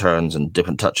tweaks and turns and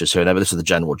different touches here and there, but this is the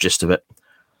general gist of it.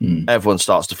 Everyone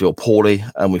starts to feel poorly,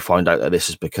 and we find out that this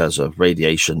is because of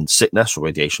radiation sickness or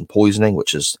radiation poisoning,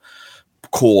 which has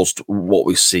caused what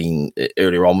we've seen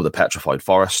earlier on with the petrified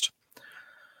forest.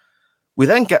 We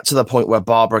then get to the point where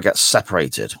Barbara gets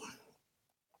separated.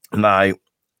 Now,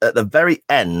 at the very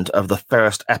end of the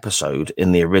first episode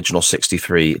in the original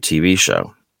 63 TV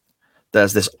show,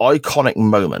 there's this iconic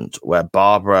moment where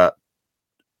Barbara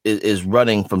is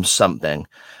running from something,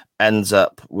 ends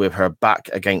up with her back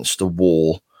against the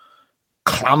wall,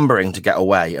 clambering to get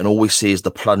away, and all we see is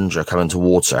the plunger coming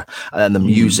towards her, and then the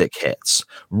music hits.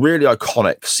 Really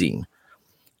iconic scene.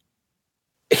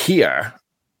 Here,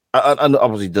 and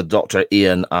obviously the Doctor,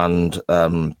 Ian, and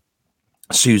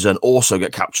Susan also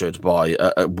get captured by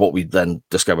what we then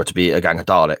discover to be a gang of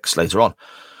Daleks later on.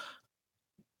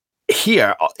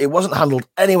 Here, it wasn't handled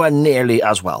anywhere nearly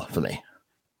as well for me.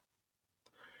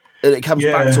 And it comes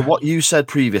back to what you said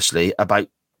previously about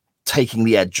taking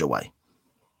the edge away.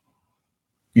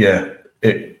 Yeah,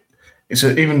 it's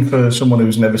even for someone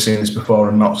who's never seen this before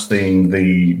and not seeing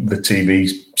the TV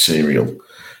serial,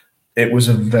 it was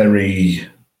a very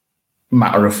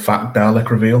matter-of-fact Dalek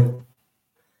reveal.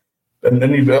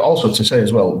 And also to say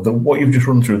as well, that what you've just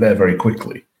run through there very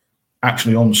quickly,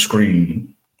 actually on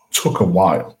screen, took a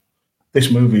while.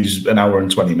 This movie's an hour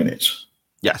and 20 minutes.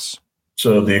 Yes.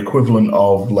 So the equivalent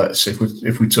of, let's if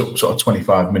we took sort of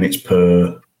 25 minutes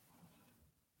per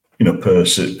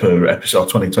episode,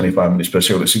 25 minutes per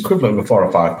serial, it's equivalent of a 4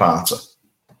 or 5 parter.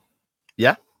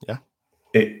 Yeah.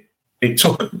 It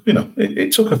took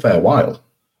it took a fair while.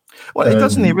 Well, it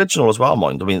does in the original as well,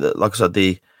 mind. I mean, like I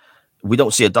said, we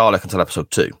don't see a Dalek until episode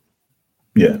 2.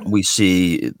 Yeah, we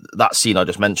see that scene I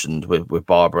just mentioned with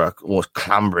Barbara almost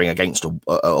clambering against a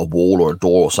wall or a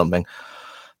door or something,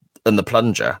 and the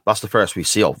plunger. That's the first we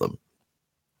see of them,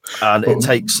 and it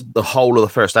takes the whole of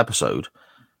the first episode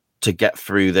to get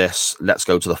through this. Let's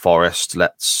go to the forest.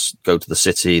 Let's go to the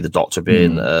city. The Doctor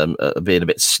being a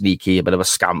bit sneaky, a bit of a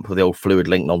scamp with the old fluid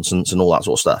link nonsense and all that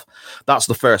sort of stuff. That's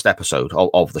the first episode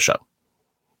of the show.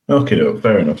 Okay, no,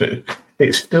 fair enough.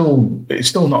 It's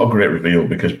still not a great reveal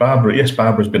because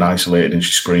Barbara's been isolated and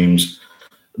she screams.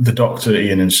 The Doctor,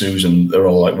 Ian, and Susan, they're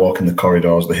all like walking the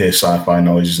corridors. They hear sci-fi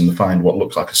noises and they find what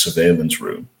looks like a surveillance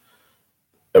room.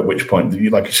 At which point,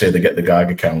 like you say, they get the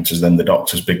Geiger counters. Then the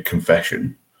Doctor's big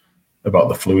confession about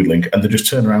the fluid link, and they just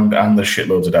turn around and there's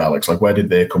shitloads of Daleks. Like, where did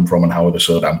they come from, and how are they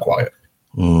so damn quiet?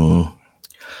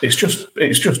 It's just.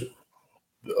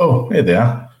 Oh, here they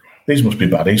are. These must be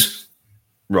baddies.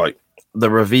 Right.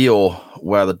 The reveal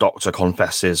where the Doctor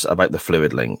confesses about the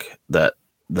fluid link, that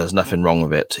there's nothing wrong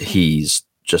with it. He's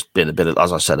just been a bit of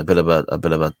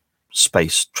a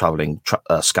space traveling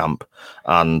scamp,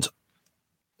 and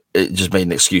it just made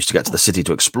an excuse to get to the city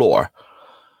to explore.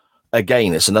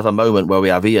 Again, it's another moment where we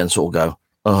have Ian sort of go,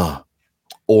 all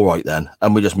right then,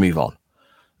 and we just move on.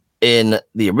 In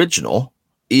the original,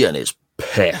 Ian is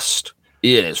pissed.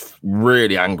 Ian is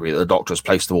really angry that the Doctor has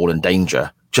placed them all in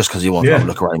danger just because he wants to have a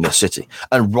look around the city,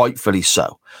 and rightfully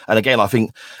so. And again, I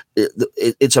think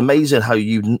it's amazing how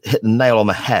you hit the nail on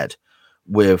the head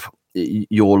with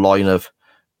your line of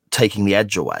taking the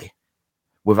edge away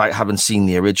without having seen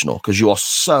the original, because you are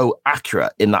so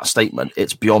accurate in that statement.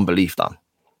 It's beyond belief, Dan.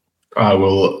 I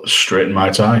will straighten my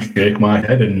tie, shake my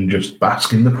head, and just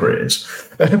bask in the praise.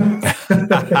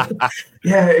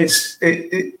 Yeah,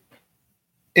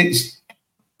 it's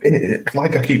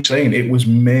like I keep saying, it was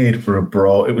made for a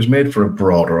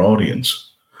broader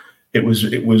audience. It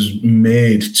was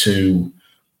made to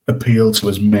appeal to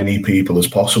as many people as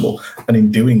possible, and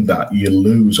in doing that, you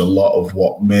lose a lot of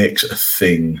what makes a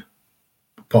thing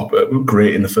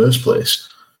great in the first place,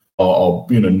 or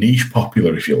niche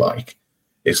popular, if you like.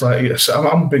 It's like,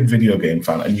 I'm a big video game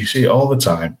fan, and you see it all the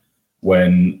time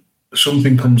when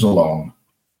something comes along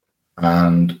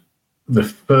and the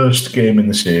first game in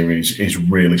the series is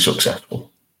really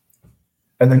successful.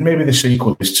 And then maybe the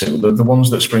sequel is too. The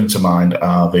ones that spring to mind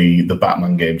are the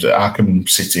Batman games, Arkham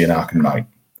City and Arkham Knight.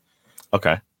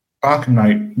 Okay. Arkham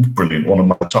Knight, brilliant. One of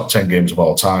my top 10 games of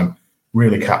all time.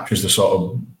 Really captures the sort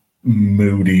of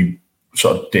moody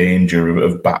sort of danger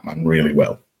of Batman really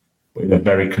well. But in a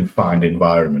very confined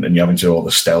environment, and you're having to do all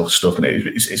the stealth stuff, and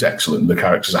it's excellent. The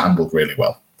characters are handled really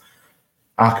well.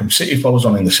 Arkham City follows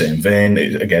on in the same vein.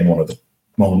 It's, again, one of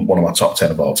my top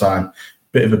 10 of all time.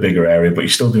 Bit of a bigger area, but you're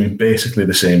still doing basically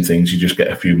the same things. You just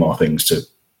get a few more things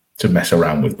to mess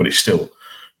around with, but it's still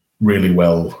really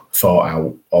well thought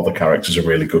out. All the characters are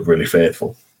really good, really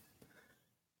faithful.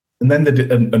 And then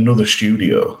another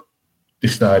studio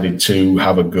decided to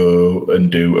have a go and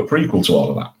do a prequel to all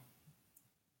of that.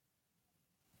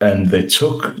 And they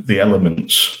took the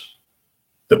elements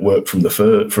that worked from the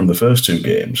first two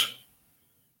games,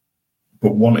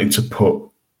 but wanted to put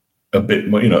a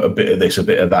bit of this, a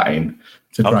bit of that in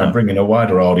to try and bring in a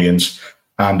wider audience.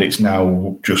 And it's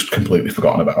now just completely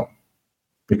forgotten about,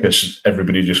 because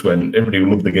everybody who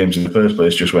loved the games in the first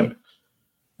place just went,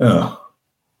 oh,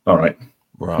 all right.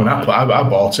 Right. When I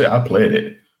bought it, I played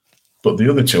it, but the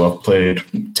other two I've played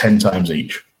 10 times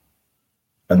each.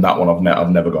 And that one I've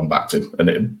never gone back to,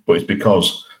 but it's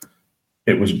because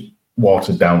it was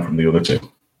watered down from the other two.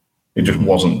 It just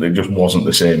wasn't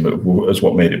the same as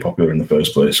what made it popular in the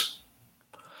first place.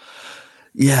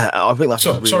 Yeah, I think that's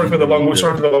sorry for the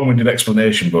long-winded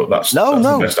explanation, but that's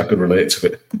the best I could relate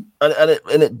to it.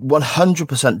 And it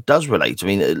 100% does relate. I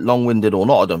mean, long-winded or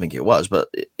not, I don't think it was, but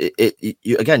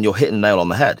again, you're hitting the nail on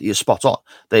the head. You're spot on.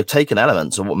 They've taken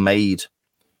elements of what made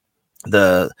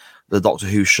the Doctor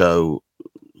Who show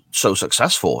so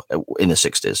successful in the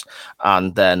 60s,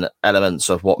 and then elements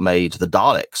of what made the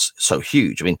Daleks so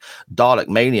huge. I mean, Dalek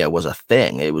mania was a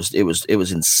thing. It was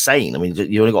insane. I mean,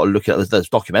 you only got to look at there's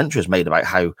documentaries made about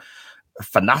how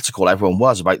fanatical everyone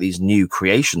was about these new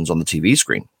creations on the TV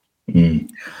screen. And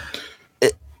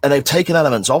they've taken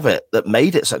elements of it that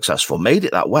made it successful, made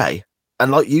it that way,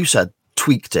 and like you said,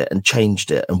 tweaked it and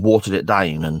changed it and watered it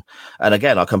down. And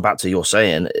again, I'll come back to your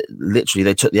saying, literally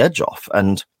they took the edge off.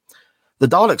 And the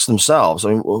Daleks themselves,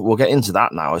 I mean, we'll get into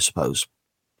that now, I suppose.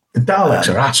 The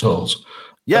Daleks are assholes.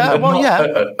 Yeah,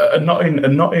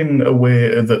 not in a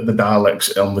way that the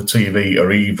Daleks on the TV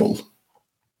are evil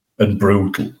and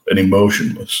brutal and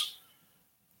emotionless.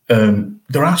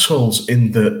 They're assholes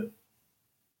in that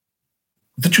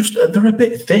they're a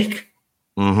bit thick.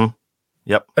 Mm-hmm.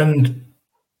 Yep. And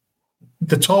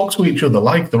they talk to each other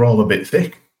like they're all a bit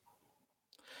thick.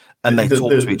 And they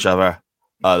talk to each other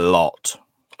a lot.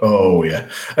 Oh, yeah.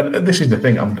 And this is the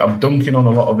thing. I'm dunking on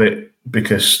a lot of it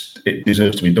because it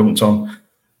deserves to be dunked on.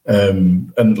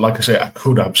 And like I say, I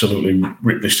could absolutely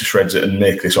rip this to shreds and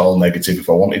make this all negative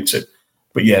if I wanted to.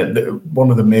 But yeah,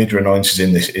 one of the major annoyances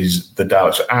in this is the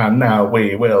Daleks. And now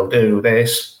we will do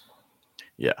this.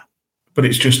 Yeah. But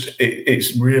it's just,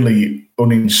 it's really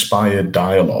uninspired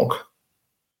dialogue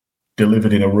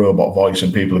delivered in a robot voice,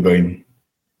 and people are going,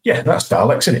 yeah, that's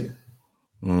Daleks, isn't it?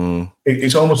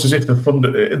 It's almost as if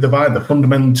they've either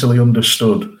fundamentally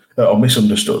understood or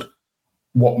misunderstood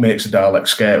what makes a Dalek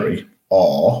scary,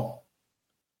 or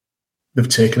they've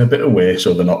taken a bit away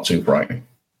so they're not too frightening.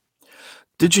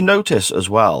 Did you notice as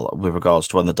well with regards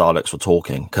to when the Daleks were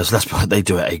talking? Because they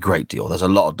do it a great deal. There's a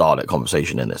lot of Dalek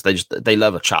conversation in this. They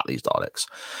love a chat, these Daleks.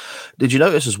 Did you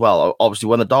notice as well? Obviously,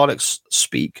 when the Daleks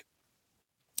speak,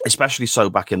 especially so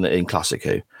back in Classic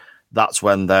Who, that's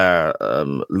when their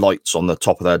lights on the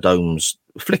top of their domes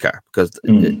flicker, because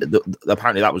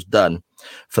apparently that was done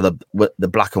for the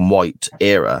black and white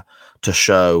era to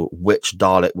show which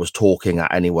Dalek was talking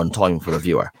at any one time for the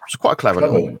viewer. It's quite a clever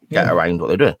little get around what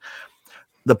they're doing.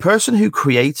 The person who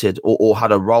created or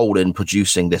had a role in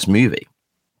producing this movie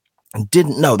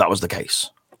didn't know that was the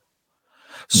case.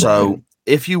 So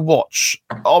if you watch,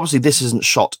 obviously this isn't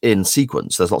shot in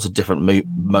sequence. There's lots of different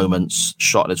moments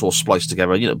shot and it's all spliced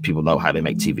together. You know, people know how they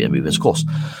make TV and movies, of course.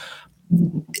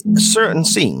 Certain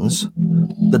scenes,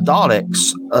 the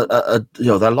Daleks,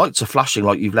 their lights are flashing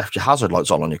like you've left your hazard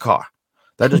lights on your car.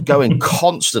 They're just going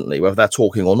constantly, whether they're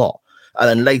talking or not. And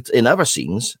then late in other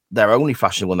scenes, they're only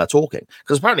flashing when they're talking.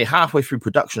 Because apparently halfway through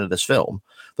production of this film,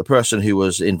 the person who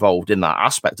was involved in that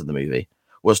aspect of the movie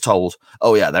was told,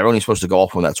 oh yeah, they're only supposed to go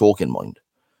off when they're talking, mind.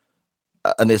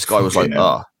 And this guy was like,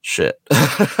 oh, shit.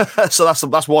 So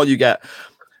that's why you get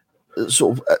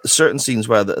sort of certain scenes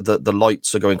where the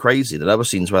lights are going crazy, and other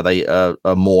scenes where they are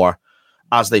more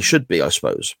as they should be, I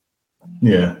suppose.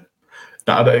 Yeah.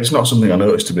 It's not something I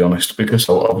noticed, to be honest, because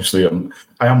obviously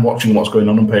I am watching what's going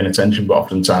on and paying attention, but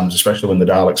oftentimes, especially when the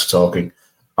Daleks are talking,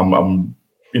 I'm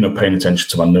paying attention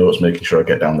to my notes, making sure I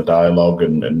get down the dialogue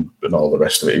and all the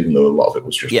rest of it, even though a lot of it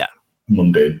was just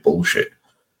mundane bullshit.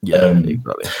 Yeah,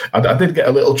 exactly. I did get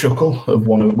a little chuckle with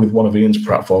one of Ian's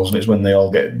pratfalls, and it's when they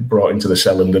all get brought into the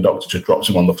cell and the doctor just drops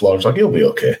him on the floor. It's like, he'll be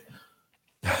okay.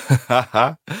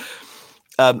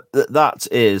 That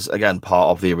is, again, part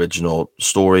of the original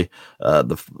story.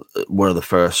 One of the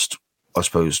first, I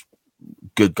suppose,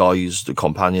 good guys, the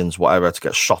companions, whatever, to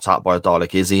get shot at by a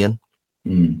Dalek is Ian.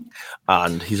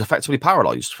 And he's effectively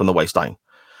paralyzed from the waist down.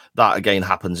 That, again,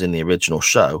 happens in the original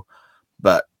show.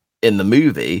 But in the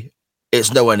movie,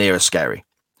 it's nowhere near as scary.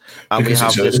 And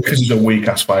because it's a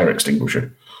weak-ass fire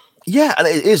extinguisher. Yeah, and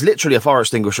it is literally a fire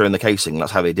extinguisher in the casing.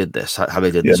 That's how they did this,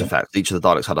 this effect. Each of the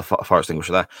Daleks had a fire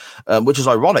extinguisher there, which is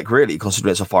ironic, really,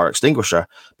 considering it's a fire extinguisher,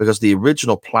 because the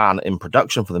original plan in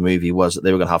production for the movie was that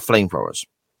they were going to have flamethrowers.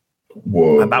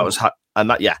 Whoa. And that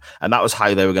was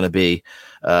how they were going to be.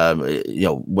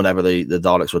 Whenever the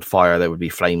Daleks would fire, there would be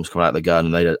flames coming out of the gun,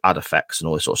 and they'd add effects and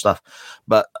all this sort of stuff.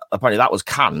 But apparently, that was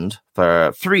canned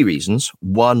for 3 reasons.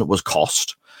 One was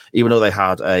cost. Even though they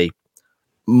had a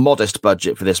modest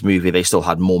budget for this movie, they still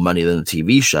had more money than the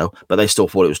TV show, but they still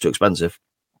thought it was too expensive.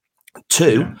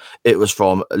 2, it was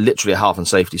from literally a health and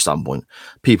safety standpoint.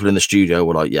 People in the studio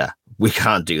were like, yeah, we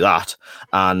can't do that.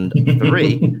 And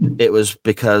 3, it was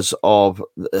because of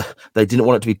they didn't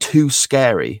want it to be too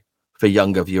scary for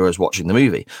younger viewers watching the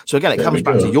movie. So again, it comes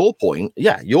back to your point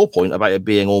about it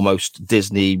being almost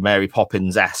Disney Mary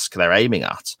Poppins-esque they're aiming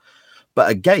at.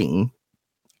 But again,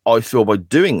 I feel by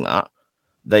doing that,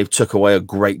 they've took away a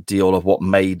great deal of what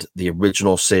made the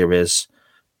original series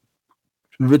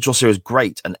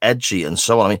great and edgy and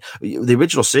so on. I mean, the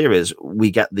original series, we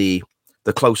get the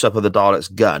close-up of the Dalek's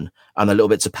gun and the little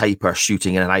bits of paper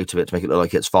shooting in and out of it to make it look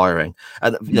like it's firing.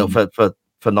 And,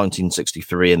 for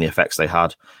 1963 and the effects they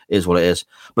had is what it is.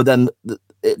 But then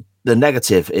the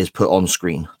negative is put on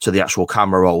screen to the actual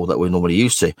camera roll that we're normally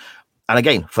used to. And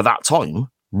again, for that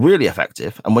time, really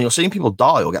effective. And when you're seeing people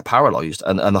die or get paralyzed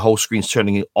and the whole screen's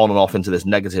turning on and off into this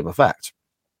negative effect,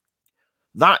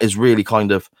 that is really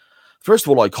kind of, first of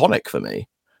all, iconic for me,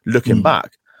 looking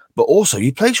back. But also,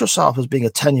 you place yourself as being a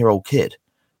 10-year-old kid,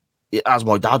 as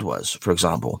my dad was, for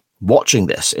example, watching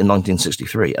this in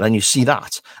 1963. And then you see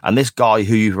that. And this guy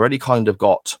who you've already kind of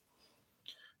got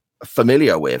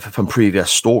familiar with from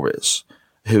previous stories,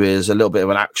 who is a little bit of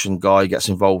an action guy, gets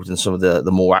involved in some of the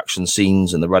more action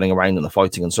scenes and the running around and the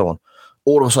fighting and so on,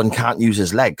 all of a sudden can't use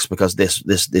his legs because this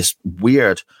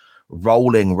weird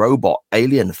rolling robot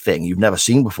alien thing you've never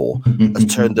seen before has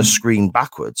turned the screen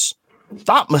backwards.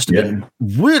 That must have been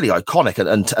really iconic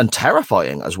and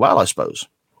terrifying as well, I suppose.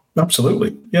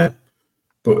 Absolutely, yeah.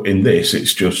 But in this,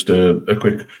 it's just a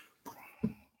quick...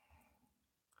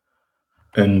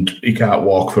 And he can't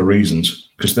walk for reasons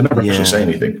because they never actually say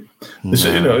anything.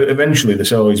 Eventually,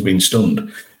 they've always been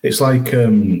stunned. It's like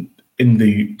to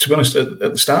be honest, at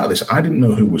the start of this, I didn't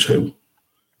know who was who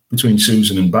between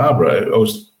Susan and Barbara. I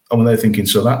was there thinking,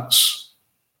 I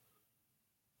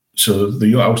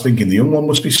was thinking the young one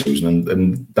must be Susan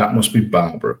and that must be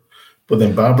Barbara. But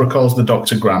then Barbara calls the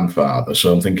doctor grandfather,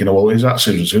 so I'm thinking, is that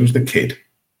Susan? Who's the kid?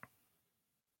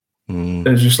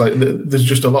 It's just like there's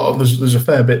just there's a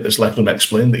fair bit that's left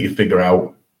unexplained that you figure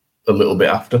out a little bit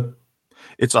after.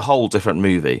 It's a whole different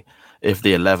movie if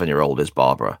the 11-year-old is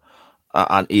Barbara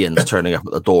and Ian's turning up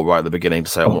at the door right at the beginning to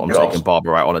say, I'm taking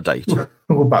Barbara out on a date.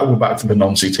 We're back to the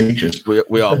Nancy teachers.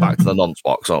 We are back to the nonce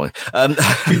box, aren't we?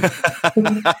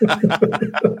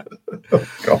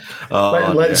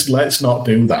 Let's not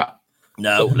do that.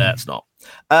 No, let's not.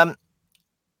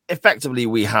 Effectively,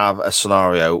 we have a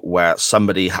scenario where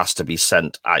somebody has to be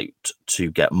sent out to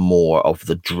get more of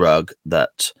the drug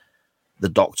that the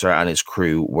Doctor and his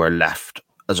crew were left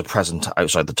as a present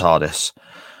outside the TARDIS.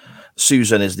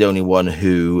 Susan is the only one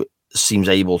who seems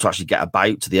able to actually get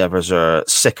about. The others are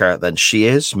sicker than she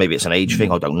is. Maybe it's an age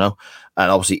thing, I don't know. And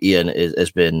obviously Ian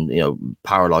has been,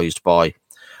 paralyzed by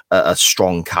a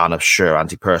strong can of sure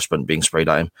antiperspirant being sprayed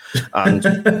at him. And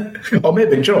or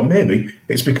maybe, John, maybe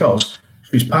it's because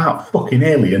she's part fucking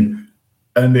alien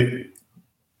and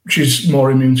she's more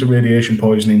immune to radiation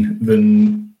poisoning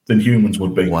than humans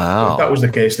would be. Wow. If that was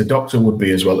the case, the Doctor would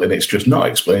be as well, and it's just not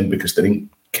explained because they didn't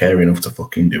care enough to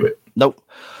fucking do it. Nope.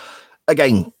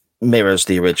 Again, mirrors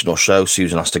the original show.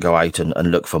 Susan has to go out and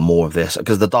look for more of this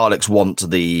because the Daleks want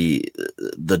the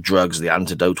drugs, the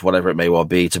antidote, whatever it may well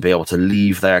be, to be able to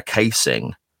leave their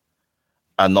casing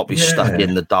and not be stuck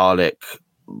in the Dalek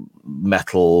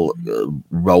metal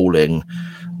rolling,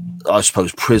 I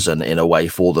suppose, prison in a way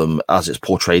for them as it's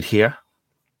portrayed here.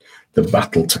 The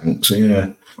battle tanks,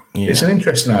 yeah. It's an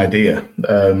interesting idea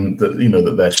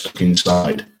that they're stuck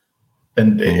inside.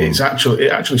 And it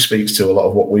actually speaks to a lot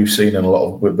of what we've seen and a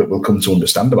lot of that we'll come to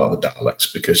understand about the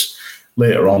Daleks, because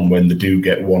later on, when they do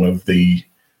get one of the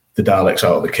Daleks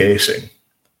out of the casing,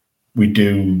 we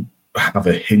do have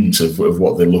a hint of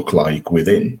what they look like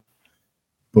within.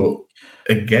 But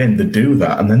again, they do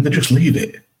that and then they just leave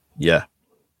it. Yeah.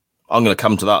 I'm going to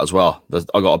come to that as well.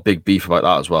 I got a big beef about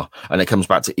that as well. And it comes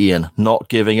back to Ian not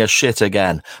giving a shit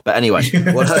again. But anyway.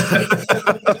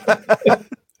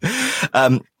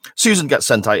 Susan gets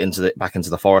sent out back into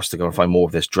the forest to go and find more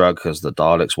of this drug because the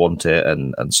Daleks want it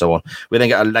and so on. We then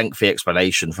get a lengthy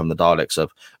explanation from the Daleks of,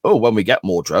 when we get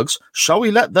more drugs, shall we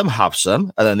let them have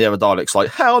some? And then the other Daleks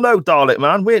like, hell no, Dalek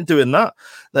man, we ain't doing that.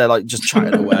 They're like just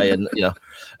chatting away and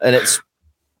and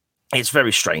it's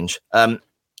very strange.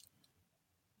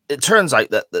 It turns out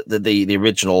that the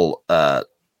original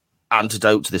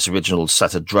antidote to this original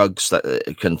set of drugs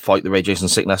that can fight the radiation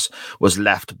sickness was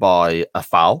left by a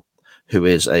fowl, who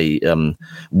is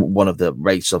one of the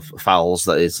race of fowls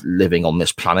that is living on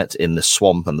this planet in the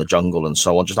swamp and the jungle and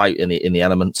so on, just out in the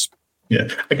elements. Yeah.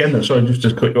 Again, sorry, just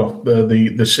to cut you off.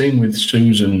 The scene with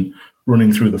Susan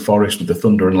running through the forest with the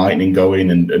thunder and lightning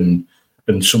going and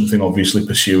something obviously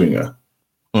pursuing her.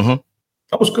 Mm-hmm.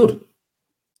 That was good.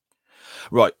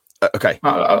 Right. Okay.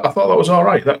 I thought that was all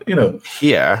right.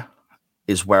 Here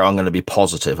is where I'm going to be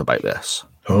positive about this.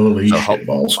 Holy shit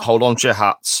balls. Hold on to your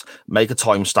hats. Make a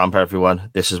timestamp,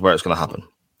 everyone. This is where it's going to happen.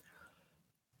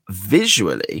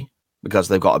 Visually, because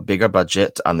they've got a bigger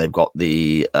budget and they've got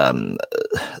the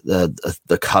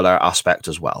color aspect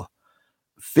as well.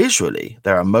 Visually,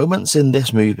 there are moments in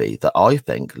this movie that I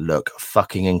think look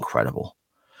fucking incredible.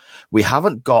 We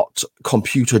haven't got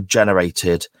computer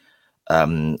generated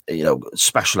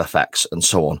special effects and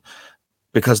so on,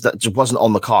 because that just wasn't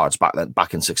on the cards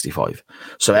back in 65.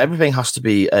 So everything has to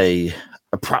be a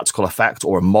practical effect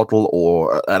or a model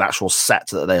or an actual set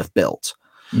that they have built.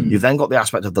 You've then got the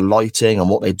aspect of the lighting and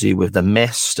what they do with the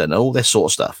mist and all this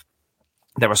sort of stuff.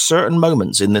 There are certain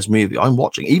moments in this movie I'm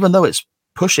watching, even though it's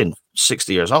pushing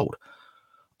 60 years old,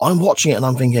 I'm watching it and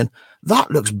I'm thinking, that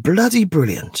looks bloody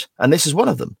brilliant. And this is one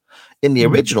of them. In the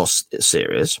original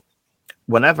series,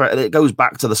 whenever, and it goes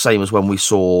back to the same as when we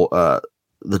saw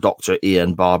the Doctor,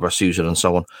 Ian, Barbara, Susan, and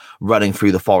so on running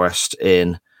through the forest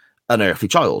in An Earthly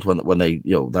Child when they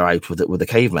they're out with the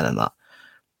cavemen and that.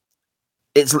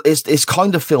 It's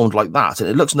kind of filmed like that, and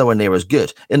it looks nowhere near as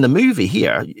good. In the movie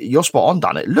here, you're spot on,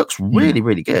 Dan. It looks really,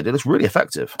 really good. It looks really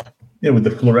effective. Yeah, with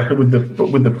the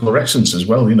fluorescence as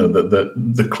well.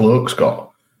 The cloak's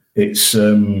got. It's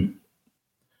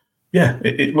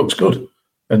it looks good.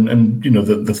 And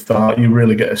the Thal, you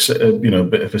really get a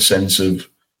bit of a sense of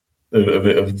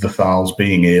the Thals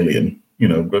being alien,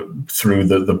 through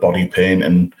the body paint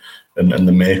and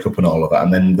the makeup and all of that,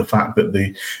 and then the fact that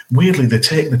they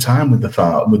take the time with the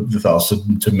Thals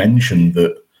to mention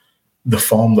that the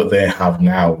form that they have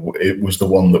now, it was the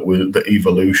one that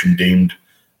evolution deemed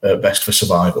best for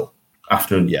survival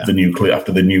after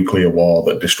the nuclear war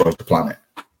that destroyed the planet.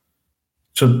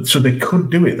 So they could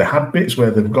do it. They had bits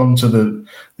where they've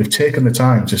taken the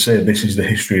time to say this is the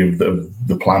history of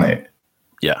the planet.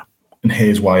 Yeah. And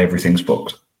here's why everything's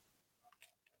fucked.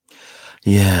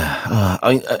 Yeah.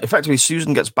 Effectively,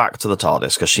 Susan gets back to the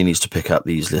TARDIS because she needs to pick up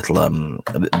these little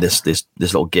this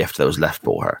little gift that was left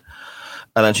for her.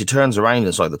 And then she turns around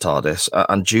inside the TARDIS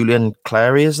and Julian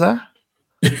Clary is there.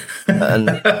 And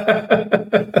I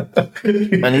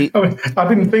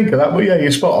didn't think of that, but yeah,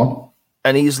 you're spot on.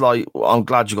 And he's like, well, I'm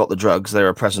glad you got the drugs. They're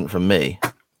a present from me.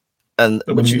 And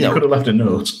you could have left a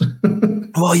note.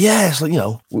 Well, yeah, it's like,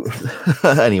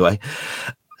 anyway,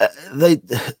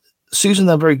 Susan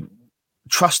then very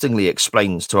trustingly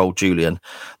explains to old Julian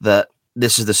that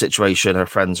this is the situation. Her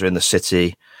friends are in the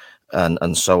city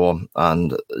and so on.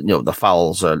 And, the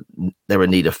fowls they're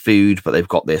in need of food, but they've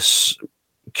got this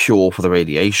cure for the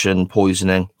radiation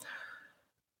poisoning.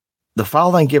 The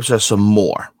fowl then gives her some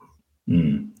more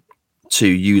to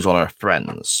use on her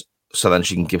friends, so then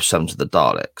she can give some to the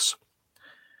Daleks.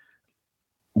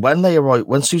 When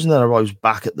Susan then arrives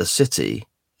back at the city,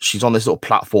 she's on this little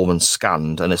platform and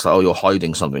scanned, and it's like, oh, you're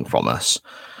hiding something from us.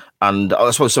 And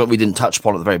I suppose something we didn't touch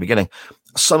upon at the very beginning.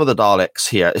 Some of the Daleks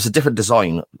here, it's a different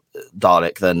design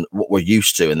Dalek than what we're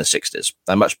used to in the 60s.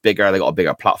 They're much bigger. They got a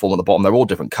bigger platform at the bottom. They're all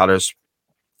different colors.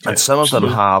 And some of them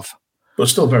have... But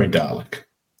still very Dalek.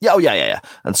 Yeah, yeah.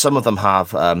 And some of them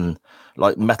have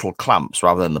like metal clamps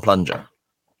rather than the plunger,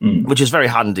 which is very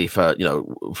handy for,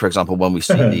 for example, when we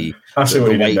see the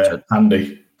waiter.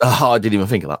 Handy. Oh, I didn't even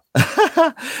think of that.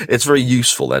 It's very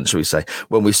useful then, shall we say,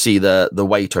 when we see the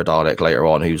waiter Dalek later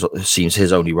on, who seems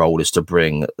his only role is to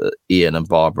bring Ian and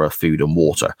Barbara food and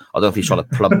water. I don't know if he's trying to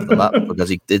plump them up, because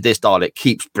this Dalek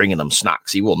keeps bringing them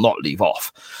snacks. He will not leave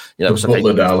off. It's okay,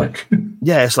 Dalek.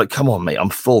 Yeah, it's like, come on, mate, I'm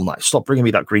full now. Stop bringing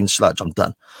me that green sludge. I'm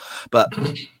done. But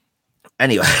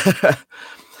anyway,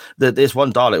 this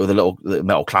one Dalek with a little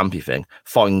metal clampy thing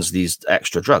finds these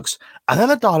extra drugs. And then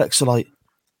the Daleks are like,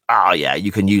 oh, yeah,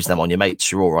 you can use them on your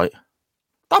mates. You're all right.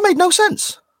 That made no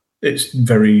sense. It's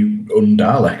very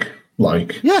un-Dalek,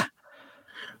 like. Yeah.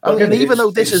 And even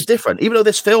though this is different, even though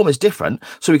this film is different,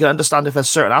 so we can understand if there's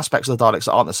certain aspects of the Daleks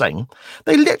that aren't the same,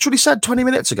 they literally said 20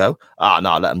 minutes ago, no,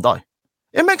 let them die.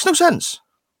 It makes no sense.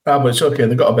 But it's okay.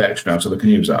 They've got a bit extra now, so they can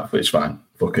use that. It's fine.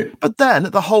 Fuck it. But then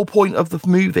the whole point of the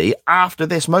movie after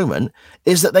this moment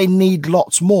is that they need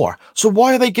lots more. So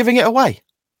why are they giving it away?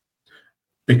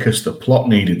 Because the plot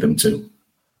needed them to.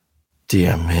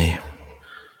 Dear me.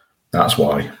 That's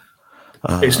why.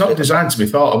 It's not designed to be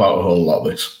thought about a whole lot,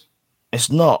 this. It's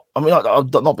not. I mean, I'm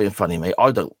not being funny, mate.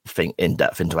 I don't think in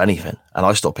depth into anything, and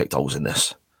I still picked holes in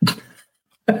this.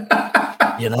 But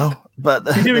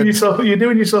you're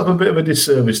doing yourself a bit of a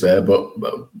disservice there,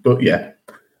 but yeah.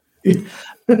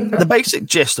 The basic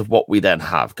gist of what we then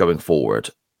have going forward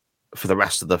for the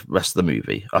rest of the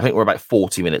movie, I think we're about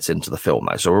 40 minutes into the film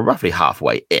now, so we're roughly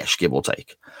halfway-ish, give or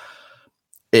take,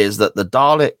 is that the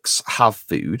Daleks have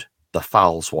food, the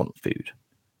Fowls want food.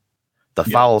 The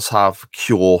Fowls have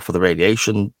cure for the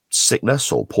radiation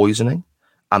sickness or poisoning,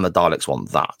 and the Daleks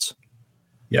want that.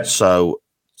 Yeah. So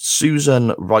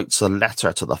Susan writes a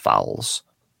letter to the Fowls,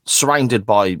 surrounded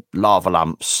by lava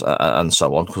lamps and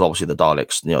so on, because obviously the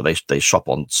Daleks, they shop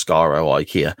on Scaro or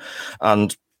IKEA,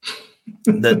 and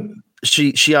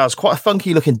she has quite a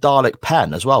funky looking Dalek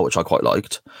pen as well, which I quite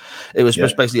liked. It was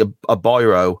just basically a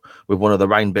biro with one of the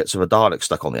round bits of a Dalek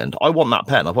stuck on the end. I want that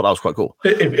pen. I thought that was quite cool.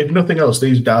 If nothing else,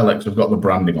 these Daleks have got the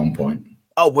branding on point.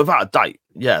 Oh, without a doubt.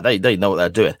 Yeah, they know what they're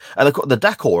doing. And they've got the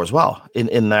decor as well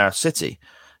in their city.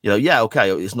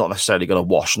 Okay, it's not necessarily going to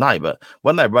wash now, but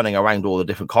when they're running around all the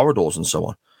different corridors and so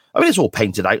on, I mean, it's all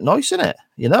painted out nice, isn't it?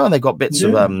 And they've got bits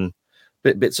of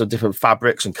bits of different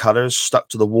fabrics and colours stuck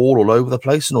to the wall all over the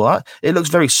place and all that. It looks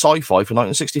very sci-fi for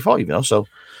 1965, So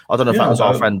I don't know if that was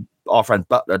our friend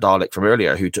Butler Dalek from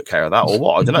earlier who took care of that or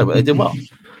what. I don't know, but they did well.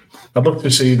 I'd love to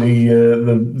see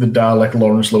the Dalek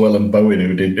Lawrence Llewellyn-Bowen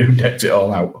who decked it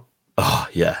all out. Oh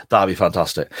yeah, that'd be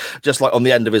fantastic. Just like on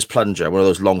the end of his plunger, one of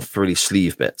those long frilly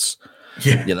sleeve bits.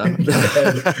 Yeah,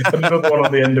 another one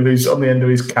on the end of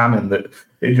his cannon that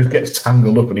it just gets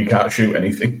tangled up and he can't shoot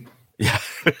anything. Yeah.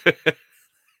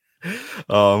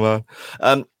 Oh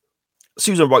man.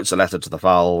 Susan writes a letter to the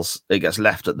Fowls. It gets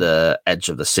left at the edge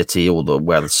of the city, or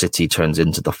where the city turns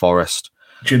into the forest.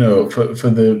 Do you know, for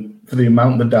the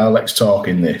amount the Daleks talk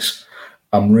in this,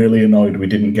 I'm really annoyed we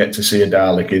didn't get to see a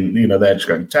Dalek in. They're just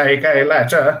going, "Take a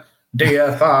letter,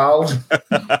 dear Fowls."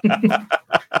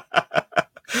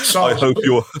 I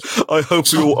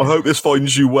hope this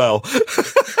finds you well.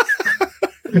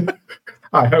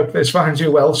 I hope this finds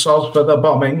you well, soz, for the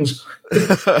bombings.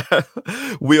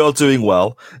 We are doing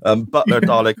well. Butler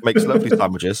Dalek makes lovely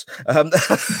sandwiches.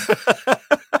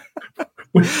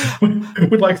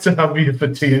 We'd like to have you for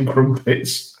tea and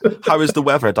crumpets. How is the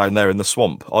weather down there in the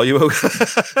swamp? Are you okay?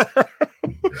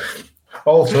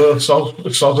 Also,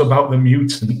 soz about the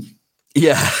mutant.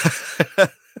 Yeah.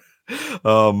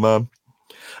 Oh, man.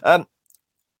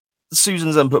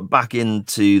 Susan's then put back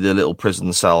into the little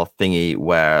prison cell thingy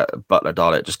where Butler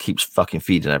Dalek just keeps fucking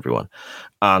feeding everyone.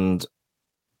 And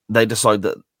they decide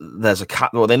that there's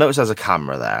they notice there's a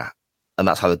camera there. And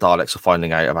that's how the Daleks are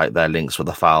finding out about their links with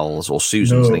the Fowls, or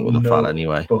Susan's link with the Fowl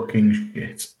anyway. Fucking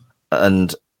shit.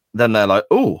 And then they're like,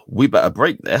 oh, we better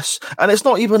break this. And it's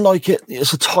not even like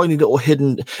it's a tiny little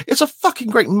hidden, it's a fucking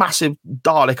great massive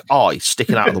Dalek eye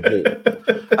sticking out of the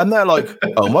wall. And they're like,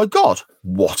 oh my God,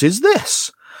 what is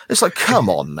this? It's like, come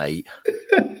on, mate.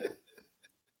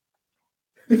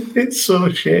 It's so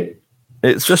shit.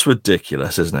 It's just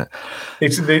ridiculous, isn't it?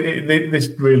 This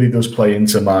really does play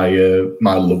into my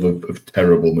my love of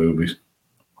terrible movies.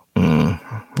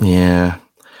 Yeah.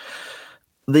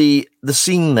 The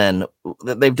scene then,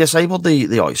 they've disabled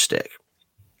the eye stick,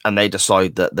 and they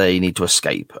decide that they need to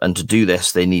escape. And to do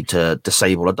this, they need to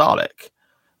disable a Dalek.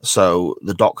 So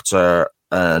the Doctor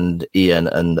and Ian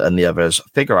and the others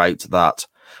figure out that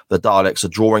the Daleks are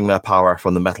drawing their power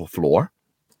from the metal floor,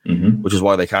 which is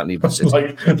why they can't leave the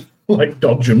city. like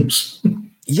dog jumps.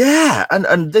 Yeah,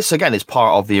 and this again is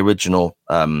part of the original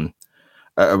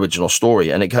story,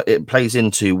 and it plays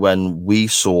into when we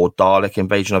saw Dalek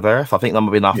Invasion of Earth. I think that might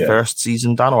have been our first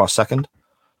season, Dan, or our second.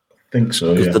 I think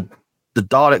so, yeah. The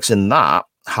Daleks in that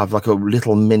have like a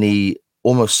little mini,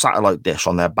 almost satellite dish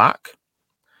on their back.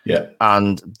 Yeah.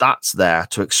 And that's there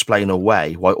to explain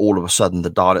away why all of a sudden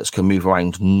the Daleks can move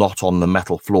around not on the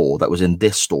metal floor that was in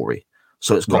this story.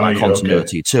 So it's got a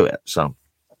continuity to it. So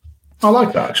I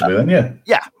like that, actually, then, yeah.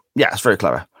 Yeah, it's very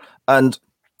clever. And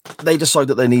they decide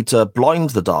that they need to blind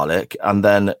the Dalek and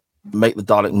then make the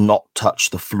Dalek not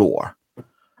touch the floor.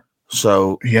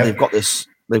 So they've got this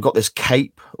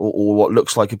cape or what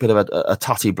looks like a bit of a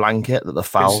tatty blanket that the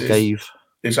Fowl gave.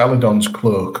 It's Aladon's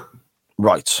cloak.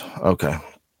 Right. Okay.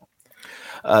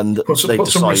 And put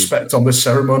some respect on the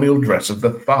ceremonial dress of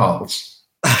the Fowls.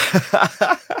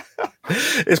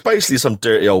 It's basically some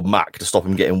dirty old Mac to stop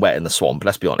him getting wet in the swamp.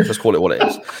 Let's be honest. Let's call it what it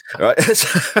is. Right.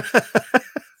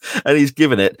 And he's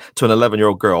given it to an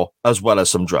 11-year-old girl as well as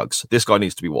some drugs. This guy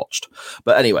needs to be watched.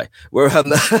 But anyway, we're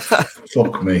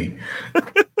fuck me.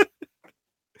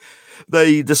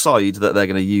 They decide that they're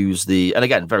going to use and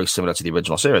again, very similar to the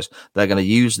original series, they're going to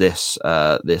use this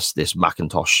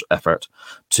Macintosh effort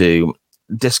to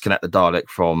disconnect the Dalek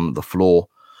from the floor,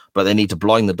 but they need to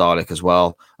blind the Dalek as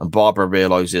well. And Barbara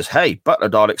realizes, hey, Butler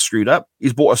Dalek screwed up.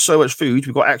 He's bought us so much food.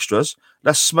 We've got extras.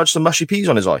 Let's smudge some mushy peas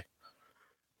on his eye.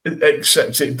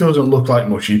 Except it doesn't look like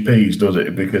mushy peas, does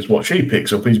it? Because what she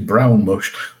picks up is brown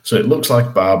mush. So it looks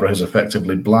like Barbara has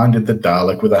effectively blinded the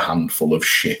Dalek with a handful of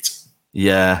shit.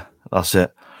 Yeah, that's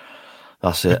it.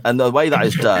 And the way that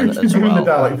is done as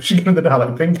well. She's giving the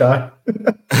Dalek pink eye.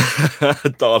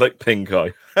 Dalek pink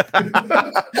eye.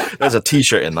 There's a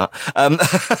T-shirt in that.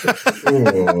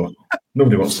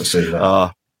 Nobody wants to see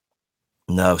that.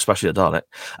 No, especially a Dalek.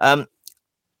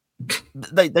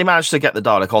 They managed to get the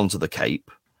Dalek onto the cape,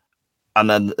 and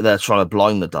then they're trying to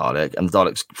blind the Dalek, and the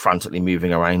Dalek's frantically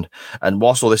moving around. And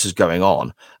whilst all this is going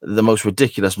on, the most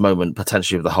ridiculous moment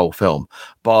potentially of the whole film,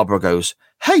 Barbara goes,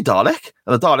 hey, Dalek.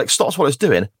 And the Dalek stops what it's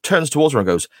doing, turns towards her and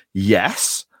goes,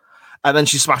 yes. And then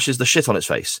she smashes the shit on its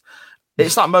face.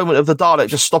 It's that moment of the Dalek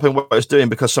just stopping what it's doing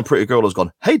because some pretty girl has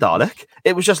gone, hey, Dalek.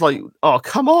 It was just like, oh,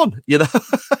 come on, you know?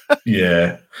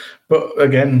 Yeah. But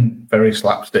again, very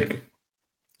slapstick.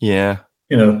 Yeah.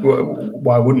 You know,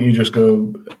 why wouldn't you just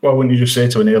say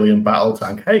to an alien battle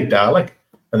tank, hey, Dalek,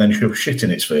 and then shove shit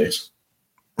in its face?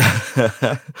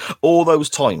 All those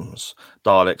times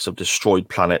Daleks have destroyed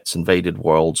planets, invaded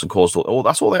worlds, and caused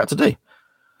that's all they had to do.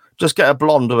 Just get a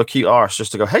blonde with a cute arse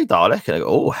just to go, hey, Dalek, and I go,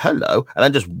 oh, hello, and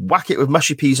then just whack it with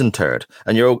mushy peas and turd,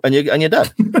 and you're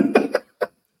dead.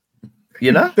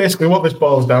 You know? Basically, what this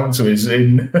boils down to is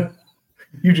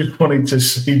you just wanted to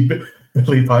see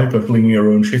Billy Piper flinging her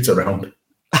own shit around.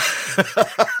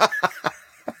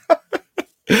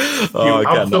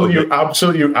 You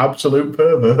absolute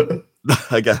pervert.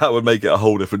 Again, that would make it a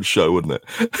whole different show, wouldn't it?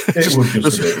 It would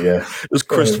just a bit, yeah. There's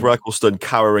Christopher Eccleston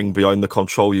cowering behind the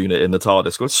control unit in the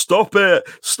TARDIS going, stop it!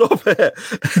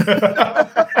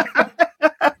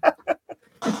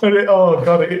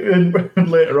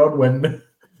 And later on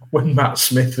when Matt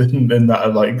Smith and that are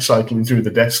like cycling through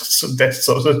the desks sort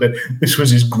of said, this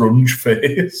was his grunge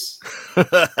face.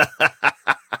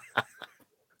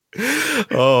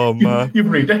 Oh, man.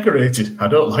 You've redecorated. I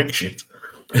don't like shit.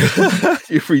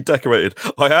 You've redecorated.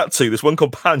 I had to. This one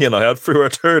companion I had threw her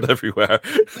turd everywhere.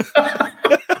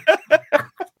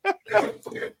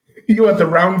 You had the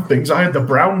round things. I had the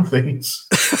brown things.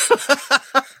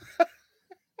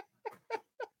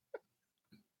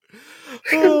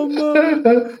 Oh,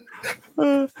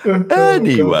 man.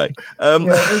 Anyway.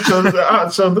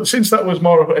 So since that was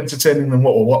more entertaining than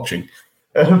what we're watching,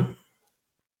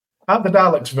 are the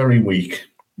Daleks very weak,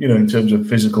 in terms of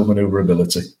physical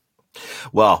maneuverability?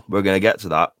 Well, we're going to get to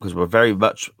that because we're very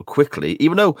much quickly,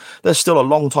 even though there's still a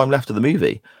long time left of the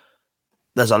movie,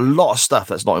 there's a lot of stuff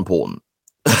that's not important.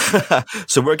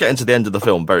 So we're getting to the end of the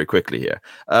film very quickly here.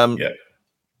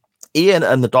 Ian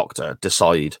and the Doctor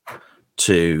decide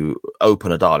to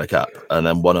open a Dalek up, and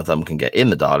then one of them can get in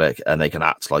the Dalek, and they can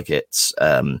act like it's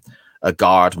a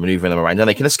guard maneuvering them around, and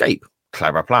they can escape.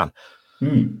 Clever plan.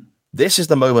 This is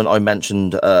the moment I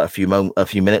mentioned a few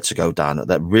minutes ago, Dan,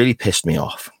 that really pissed me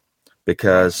off,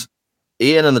 because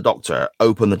Ian and the Doctor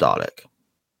open the Dalek.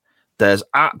 There's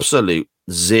absolute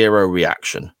zero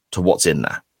reaction to what's in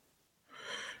there.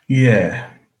 Yeah.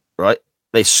 Right?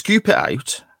 They scoop it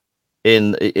out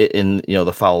in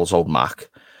the Fowl's old Mac,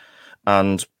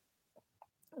 and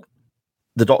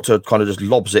the Doctor kind of just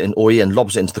lobs it in, or Ian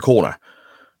lobs it into the corner.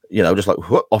 Just like,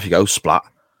 whoop, off you go, splat.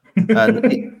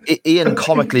 And Ian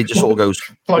comically just sort of goes...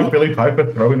 Like Billy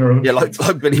Piper throwing her over. Yeah, like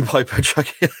Billy Piper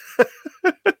chucking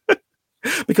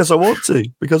because I want to.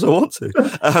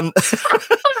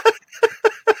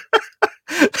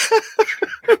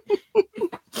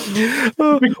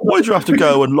 Why do you have to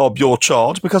go and lob your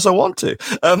child? Because I want to.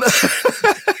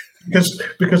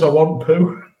 Because I want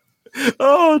poo.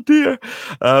 Oh, dear.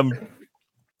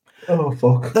 Oh,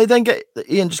 fuck. They then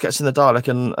Ian just gets in the Dalek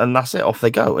and that's it. Off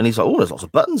they go. And he's like, oh, there's lots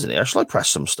of buttons in here. Shall I press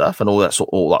some stuff? And all that sort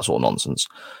of nonsense.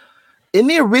 In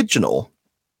the original,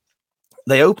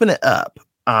 they open it up,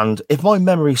 and if my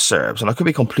memory serves, and I could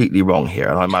be completely wrong here,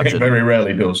 and I imagine... It very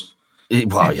rarely does.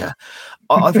 Well, yeah.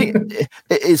 I think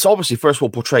it's obviously, first of all,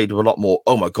 portrayed with a lot more,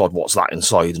 oh my God, what's that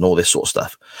inside, and all this sort of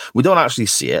stuff. We don't actually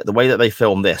see it. The way that they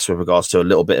film this with regards to a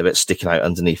little bit of it sticking out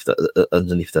underneath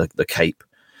the cape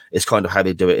is kind of how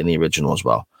they do it in the original as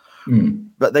well.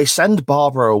 But they send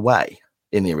Barbara away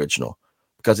in the original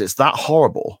because it's that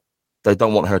horrible. They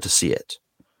don't want her to see it.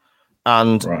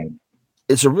 And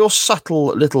it's a real subtle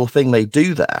little thing they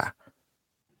do there,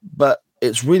 but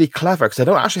it's really clever because they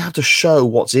don't actually have to show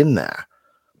what's in there,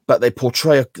 but they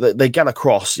get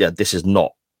across, this is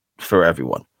not for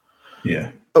everyone.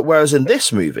 Yeah. But whereas in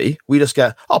this movie, we just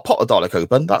get, I'll pop the Dalek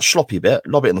open, that sloppy bit,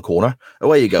 lob it in the corner,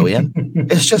 away you go, Ian.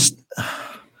 It's just...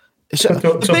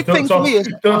 Don't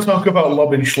talk about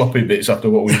lobbing sloppy bits after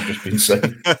what we've just been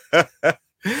saying.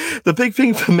 The big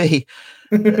thing for me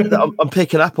that I'm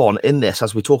picking up on in this,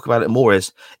 as we talk about it more,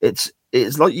 is it's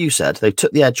like you said, they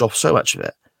took the edge off so much of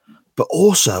it. But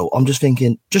also, I'm just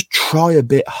thinking, just try a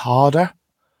bit harder.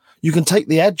 You can take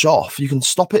the edge off. You can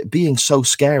stop it being so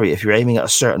scary if you're aiming at a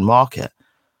certain market.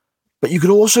 But you could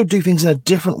also do things in a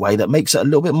different way that makes it a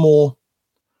little bit more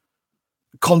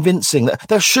convincing that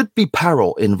there should be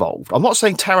peril involved. I'm not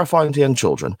saying terrifying to young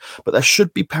children, but there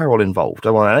should be peril involved.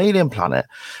 I'm on an alien planet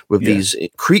with these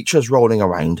creatures rolling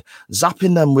around,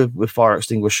 zapping them with fire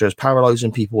extinguishers,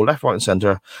 paralyzing people left, right, and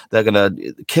center. They're going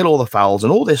to kill all the fowls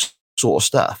and all this sort of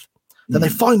stuff. Then they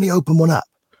finally open one up,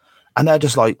 and they're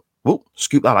just like, "Whoa,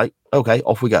 scoop that out. Okay,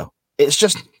 off we go." It's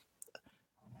just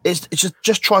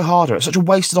try harder. It's such a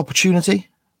wasted opportunity.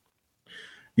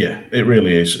 Yeah, it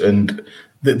really is, and.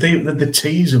 The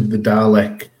tease of the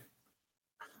Dalek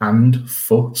hand,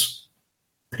 foot,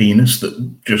 penis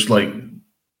that just like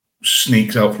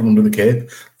sneaks out from under the cape,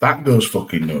 that goes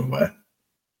fucking nowhere.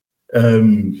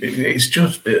 It's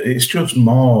just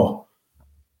more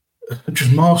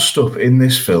stuff in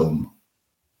this film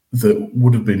that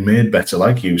would have been made better,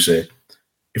 like you say,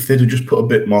 if they'd have just put a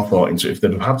bit more thought into it. If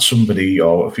they'd have had somebody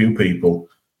or a few people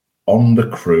on the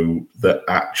crew that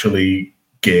actually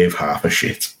gave half a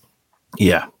shit.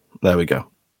 Yeah, there we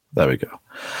go.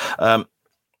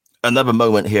 Another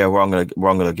moment here where I'm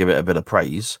gonna give it a bit of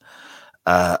praise.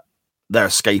 They're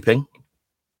escaping.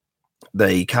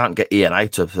 They can't get Ian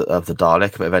out of the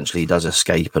Dalek, but eventually he does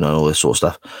escape and all this sort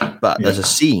of stuff. But there's a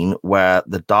scene where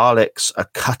the Daleks are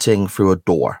cutting through a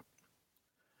door.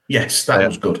 Yes, that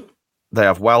was good. They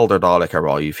have Welder Dalek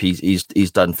arrive.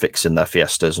 He's done fixing their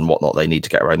Fiestas and whatnot. They need to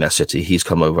get around their city. He's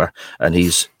come over and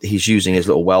he's using his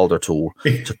little welder tool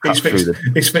to cut through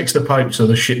He's fixed the pipe so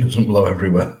the shit doesn't blow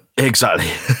everywhere. Exactly.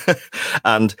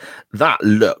 And that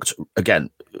looked, again,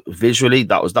 visually,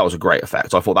 that was a great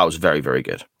effect. I thought that was very, very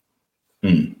good.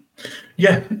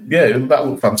 Yeah, that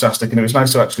looked fantastic. And it was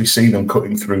nice to actually see them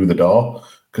cutting through the door,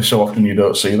 because so often you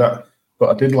don't see that. But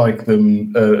I did like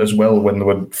them as well when they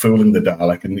were fooling the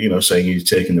Dalek and, saying he's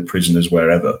taking the prisoners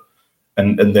wherever.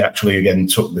 And they actually, again,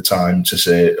 took the time to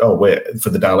say, oh, wait,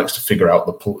 for the Daleks to figure out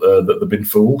that they've been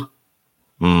fooled.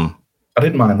 I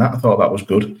didn't mind that. I thought that was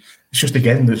good. It's just,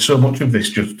 again, there's so much of this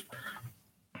just...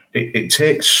 It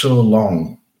takes so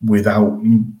long without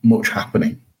much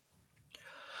happening.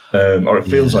 Or it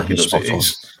feels like it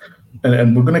does.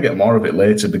 And we're going to get more of it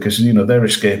later because, they're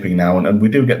escaping now. And we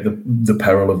do get the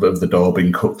peril of the door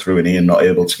being cut through and Ian not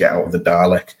able to get out of the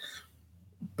Dalek.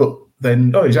 But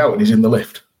then, he's out and he's in the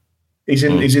lift. He's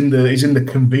in the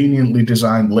conveniently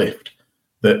designed lift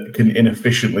that can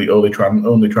inefficiently only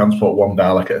transport one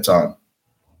Dalek at a time.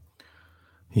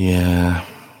 Yeah,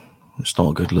 it's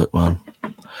not a good look, man.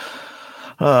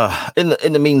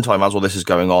 In the meantime, as all this is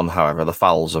going on, however, the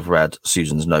Fowls have read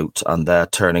Susan's note and they're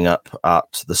turning up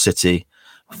at the city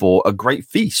for a great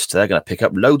feast. They're going to pick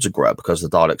up loads of grub because the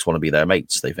Daleks want to be their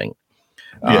mates, they think.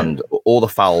 Yeah. And all the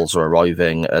Fowls are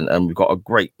arriving, and we've got a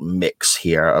great mix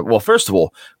here. Well, first of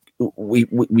all, we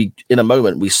in a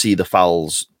moment we see the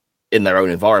Fowls in their own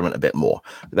environment a bit more.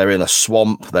 They're in a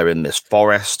swamp, they're in this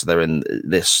forest, they're in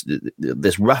this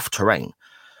rough terrain.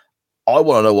 I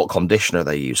want to know what conditioner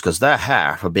they use, because their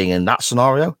hair, for being in that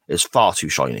scenario, is far too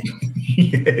shiny.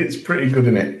 Yeah, it's pretty good,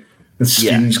 isn't it? The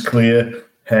skin's clear,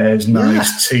 hair's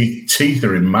nice, teeth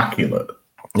are immaculate.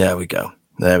 There we go.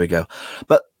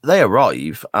 But they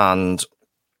arrive, and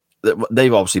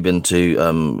they've obviously been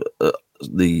to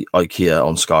the IKEA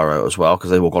on Skaro as well,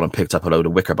 because they've all gone and picked up a load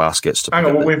of wicker baskets. Hang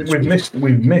on,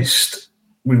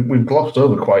 we've glossed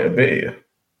over quite a bit here.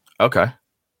 Okay.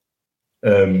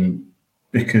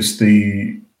 Because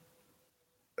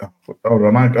I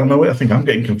think I'm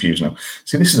getting confused now.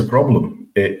 See, this is a problem.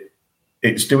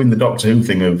 It's doing the Doctor Who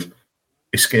thing of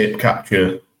escape,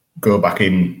 capture, go back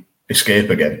in, escape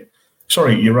again.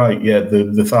 Sorry, you're right. Yeah,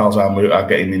 the Thals are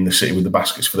getting in the city with the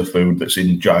baskets for the food that's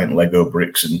in giant Lego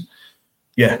bricks. And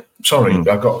yeah, sorry,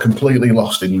 I got completely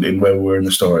lost in where we were in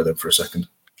the story then for a second.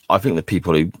 I think the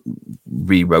people who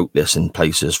rewrote this in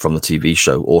places from the TV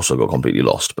show also got completely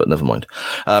lost, but never mind.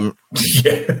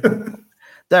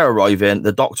 They're arriving.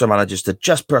 The Doctor manages to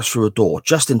just burst through a door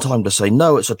just in time to say,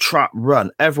 no, it's a trap,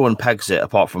 run. Everyone pegs it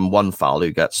apart from one Fowl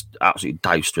who gets absolutely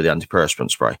doused with the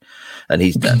antiperspirant spray, and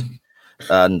he's dead.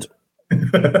 And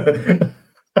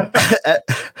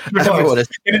everyone is...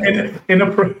 in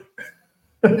a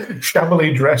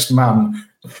shabbily dressed man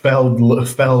felled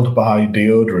by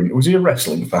deodorant. Was he a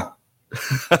wrestling fan?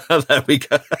 There we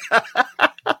go.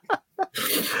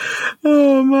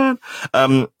 Oh man.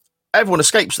 Everyone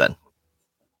escapes then,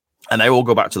 and they all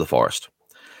go back to the forest,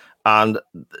 and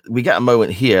we get a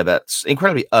moment here that's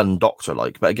incredibly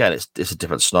un-Doctor-like, but again, it's a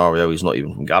different scenario. He's not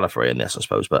even from Gallifrey in this, I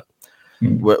suppose, but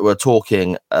we're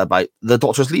talking about the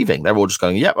Doctor's leaving. They're all just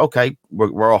going, yep, okay,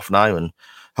 we're off now, and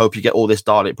hope you get all this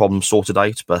Dalek problem sorted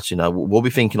out, but we'll be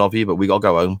thinking of you, but we gotta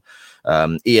go home.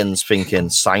 Ian's thinking,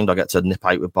 sound, I get to nip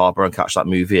out with Barbara and catch that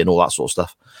movie and all that sort of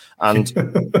stuff. And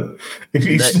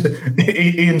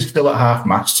Ian's still at half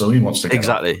mast, so he wants to get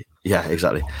exactly up. Yeah,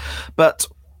 exactly. But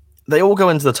they all go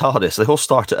into the TARDIS, they all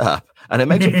start it up, and it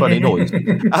makes a funny noise.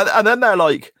 And then they're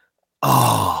like,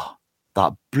 oh,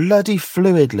 that bloody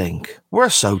fluid link. We're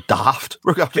so daft.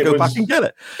 We're going to have to go back and get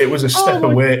it. It was a step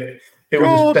away. It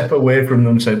was a step away from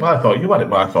them saying, well, I thought you had it,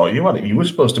 but I thought you had it. You were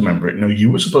supposed to remember it. No, you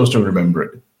were supposed to remember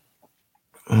it.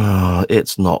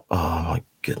 It's not. Oh, my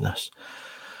goodness.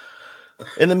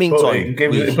 In the meantime...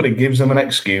 But it gives them an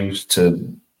excuse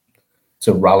to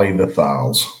rally the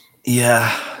Thals.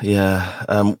 Yeah.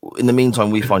 In the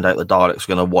meantime, we find out the Daleks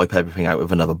are going to wipe everything out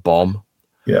with another bomb.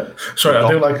 Yeah. Sorry, I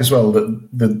do like as well that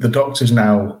the Doctor's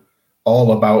now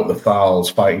all about the Thals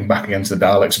fighting back against the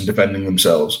Daleks and defending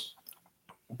themselves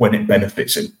when it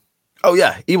benefits him. Oh,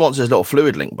 yeah. He wants his little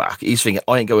fluid link back. He's thinking,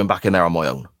 I ain't going back in there on my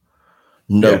own.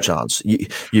 No chance.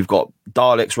 You've got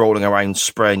Daleks rolling around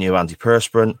spraying you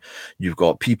antiperspirant. You've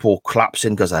got people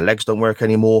collapsing because their legs don't work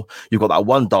anymore. You've got that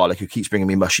one Dalek who keeps bringing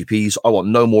me mushy peas. I want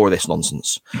no more of this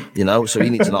nonsense. So he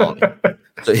needs an army.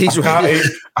 So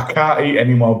I can't eat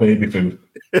any more baby food.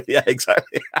 Yeah,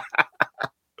 exactly.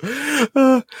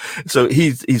 So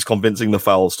he's convincing the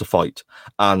Fowls to fight,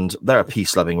 and they're a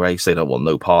peace-loving race. They don't want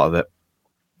no part of it.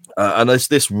 And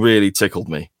this really tickled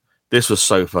me. This was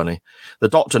so funny. The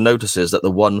Doctor notices that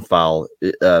the one Fowl,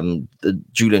 the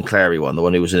Julian Clary one, the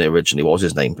one who was in it originally, what was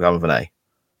his name?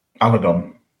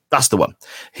 Aladon. That's the one.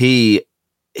 He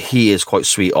is quite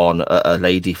sweet on a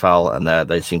lady Fowl, and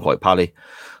they seem quite pally.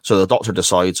 So the Doctor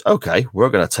decides, okay, we're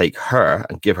going to take her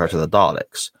and give her to the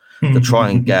Daleks to try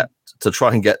and get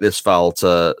this Fowl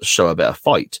to show a bit of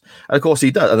fight. And of course he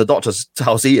does. And the Doctor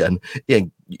tells Ian,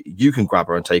 you can grab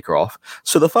her and take her off.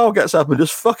 So the Fowl gets up and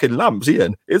just fucking lamps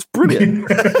Ian. It's brilliant.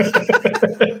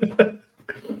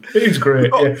 It is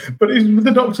great. Yeah. But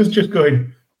the Doctor's just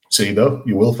going, see though,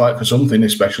 you will fight for something,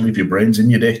 especially if your brain's in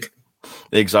your dick.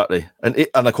 Exactly. And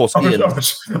of course Ian...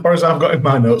 Or as I've got in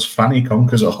my notes, Fanny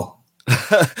conquers all.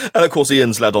 And of course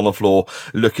Ian's led on the floor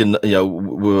looking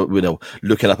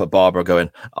looking up at Barbara going,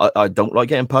 I don't like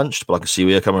getting punched, but I can see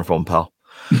where you're coming from, pal.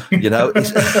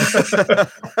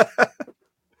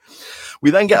 We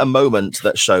then get a moment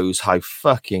that shows how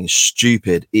fucking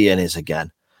stupid Ian is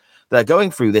again. They're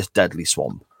going through this deadly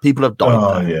swamp, People have died.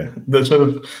 Oh, yeah.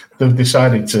 They've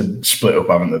decided to split up,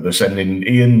 haven't they? They're sending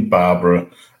Ian, Barbara,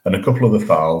 and a couple of the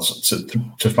Thals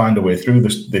to find a way through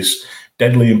this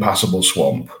deadly, impassable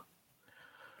swamp.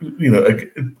 You know,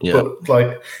 but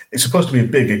like it's supposed to be a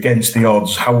big against the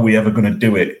odds. How are we ever going to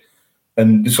do it?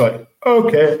 And it's like,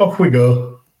 okay, off we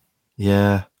go.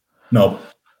 Yeah. No.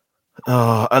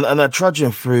 Oh, and they're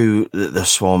trudging through the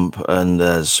swamp, and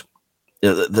there's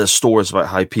stories about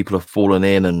how people have fallen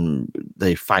in and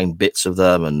they find bits of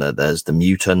them, and there's the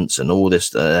mutants and all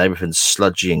this. Everything's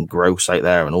sludgy and gross out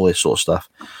there, and all this sort of stuff.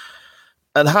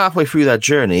 And halfway through their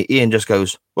journey, Ian just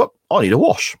goes, "Well, I need a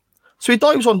wash." So he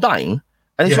dives on down.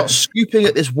 And he starts scooping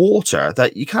at this water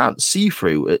that you can't see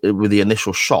through with the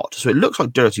initial shot. So it looks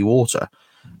like dirty water,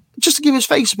 just to give his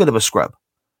face a bit of a scrub.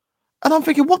 And I'm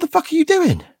thinking, what the fuck are you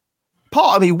doing?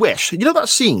 Part of me wish, you know that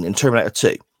scene in Terminator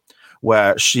 2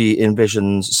 where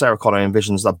Sarah Connor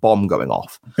envisions that bomb going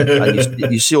off.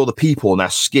 And you see all the people and their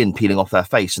skin peeling off their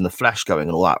face and the flesh going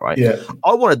and all that, right? Yeah.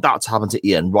 I wanted that to happen to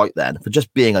Ian right then for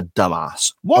just being a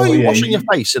dumbass. Why are you washing your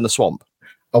face in the swamp?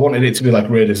 I wanted it to be like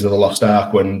Raiders of the Lost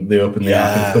Ark when they open the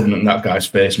Ark of the Covenant and that guy's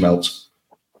face melts.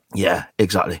 Yeah,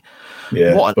 exactly.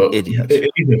 Yeah, what an idiot.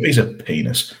 He's a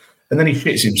penis. And then he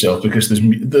shits himself because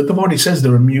they've already says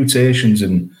there are mutations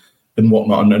and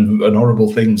whatnot and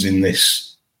horrible things in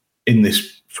this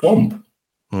swamp.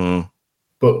 Mm.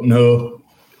 But no,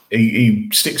 he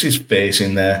sticks his face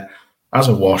in there, has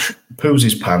a wash, poos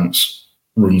his pants,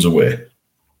 runs away.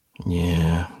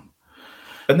 Yeah.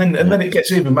 And then it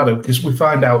gets even madder because we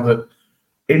find out that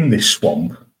in this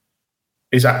swamp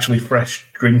is actually fresh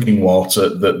drinking water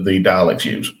that the Daleks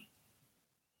use.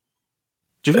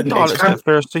 Do you think Daleks get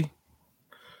thirsty?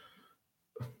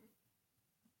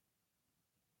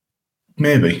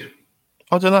 Maybe.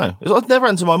 I don't know. It's never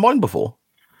entered my mind before.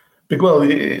 Well,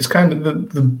 it's kind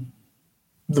of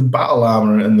the battle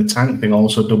armor and the tank thing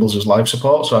also doubles as life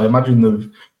support. So I imagine they've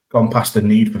gone past the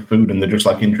need for food and they're just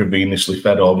like intravenously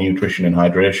fed all nutrition and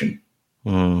hydration.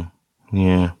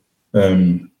 Yeah.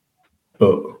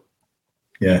 But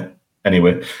yeah.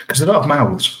 Anyway, because they don't have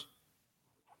mouths.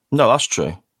 No, that's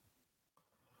true.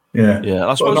 Yeah. Yeah.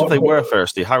 I suppose if they were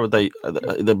thirsty, how would they?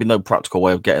 There'd be no practical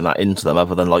way of getting that into them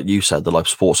other than, like you said, the life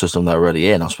support system they're already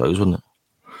in. I suppose, wouldn't it?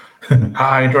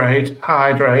 Hydrate.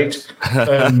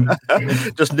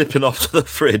 Just nipping off to the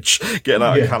fridge, getting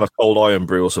out a can of cold iron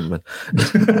brew or something.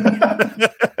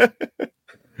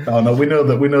 Oh no, we know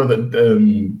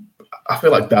that. I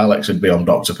feel like Daleks would be on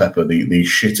Dr. Pepper, the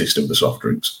shittest of the soft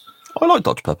drinks. I like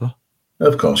Dr. Pepper.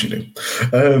 Of course you do.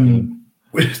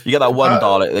 You get that one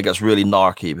Dalek that gets really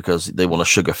narky because they want a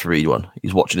sugar-free one.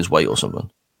 He's watching his weight or something.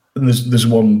 And there's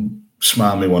one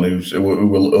smarmy one who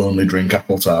will only drink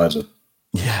apple cider.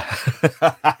 Yeah.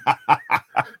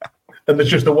 And there's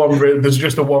just the one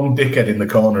dickhead in the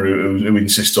corner who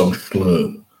insists on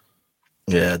slur.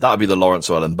 Yeah, that would be the Lawrence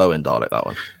Llewellyn Bowen Dalek, that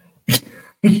one.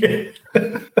 Yeah.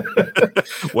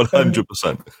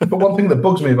 100%. But one thing that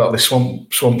bugs me about this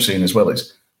swamp scene as well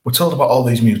is we're told about all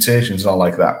these mutations and all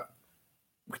like that.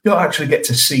 We don't actually get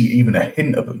to see even a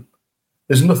hint of them.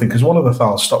 There's nothing, because one of the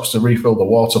Thals stops to refill the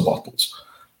water bottles.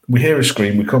 We hear a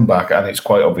scream, we come back, and it's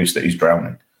quite obvious that he's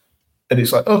drowning. And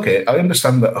it's like, okay, I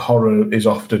understand that horror is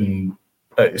often,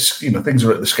 things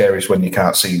are at the scariest when you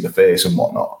can't see the face and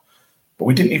whatnot. But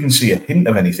we didn't even see a hint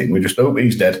of anything. We just,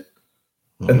 he's dead.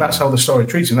 And that's how the story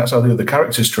treats him. That's how the other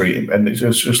characters treat him. And it's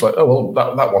just like, oh,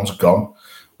 well, that one's gone.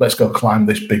 Let's go climb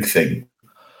this big thing.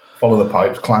 Follow the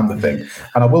pipes, climb the thing.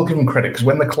 And I will give them credit, because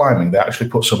when they're climbing, they actually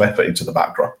put some effort into the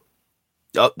backdrop.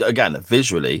 Again,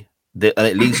 visually, and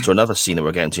it leads to another scene that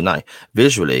we're getting to now.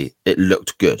 Visually, it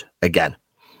looked good again.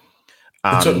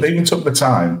 They even took the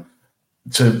time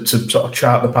to sort of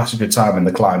chart the passage of time in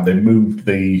the climb. They moved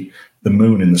the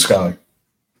moon in the sky.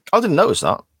 I didn't notice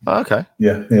that. Oh, okay.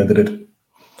 Yeah, they did.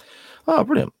 Oh,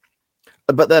 brilliant.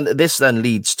 But then this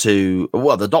leads to,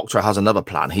 well, the Doctor has another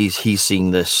plan. He's seen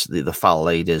the Thal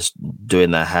ladies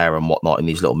doing their hair and whatnot in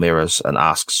these little mirrors and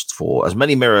asks for as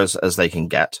many mirrors as they can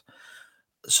get.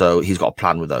 So he's got a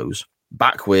plan with those.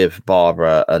 Back with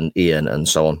Barbara and Ian and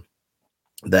so on,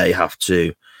 they have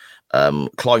to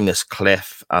climb this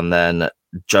cliff and then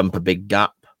jump a big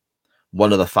gap.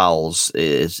 One of the Thals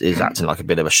is acting like a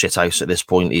bit of a shithouse at this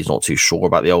point. He's not too sure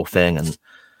about the whole thing, and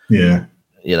yeah,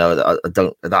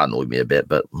 that annoyed me a bit,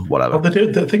 but whatever. Well,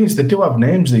 the thing is, they do have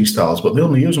names, these Thals, but they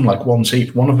only use them like once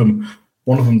each. One of them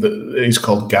that is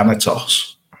called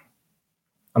Ganatos,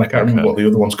 and I can't remember what the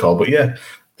other one's called. But yeah,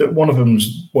 one of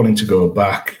them's wanting to go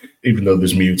back, even though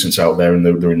there's mutants out there and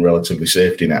they're in relative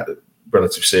safety now.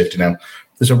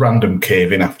 There's a random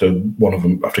cave in after one of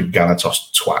them, after Ganatos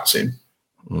twats him.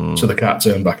 so they can't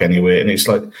turn back anyway. And it's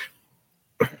like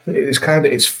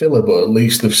it's filler, but at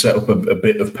least they've set up a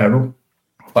bit of peril.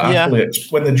 But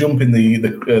when they jump in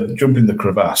the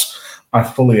crevasse, I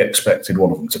fully expected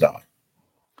one of them to die.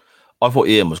 I thought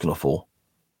Ian was going to fall.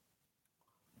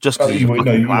 Just because you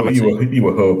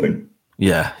were hoping.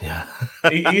 Yeah.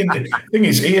 Ian, the thing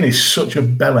is, Ian is such a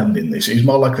bellend in this. He's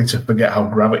more likely to forget how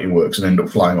gravity works and end up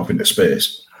flying off into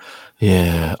space.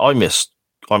 Yeah, I miss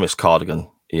Cardigan,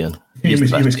 Ian. You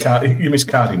miss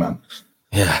Cardi Man.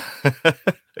 Yeah,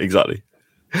 exactly.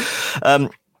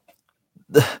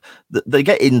 They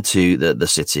get into the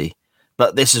city,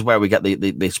 but this is where we get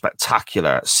the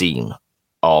spectacular scene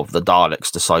of the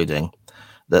Daleks deciding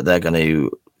that they're going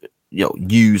to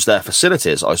use their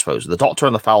facilities. I suppose the Doctor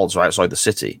and the Fowls are outside the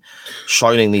city,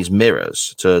 shining these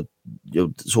mirrors to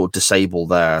sort of disable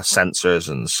their sensors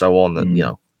and so on. And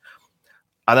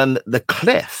and then the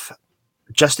cliff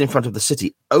just in front of the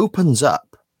city opens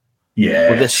up.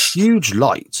 With this huge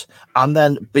light, and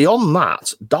then beyond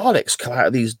that, Daleks come out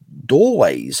of these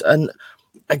doorways, and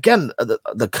again,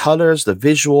 the colors, the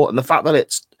visual, and the fact that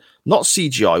it's not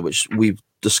CGI, which we've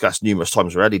discussed numerous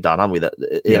times already, Dan, haven't we? That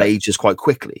it ages quite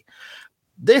quickly.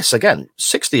 This again,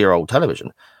 60-year-old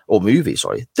television or movie,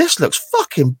 sorry. This looks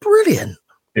fucking brilliant.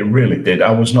 It really did.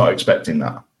 I was not expecting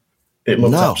that. It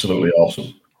looked absolutely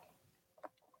awesome.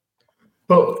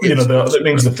 But it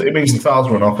means the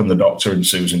Thals run off and the Doctor and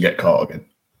Susan get caught again,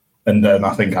 and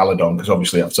I think Aladon, because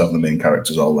obviously you have to have the main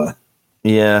characters all there.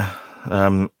 Yeah,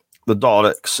 the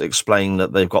Daleks explain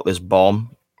that they've got this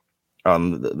bomb.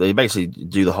 They basically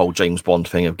do the whole James Bond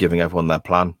thing of giving everyone their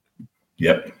plan.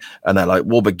 Yep. And they're like,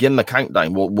 "We'll begin the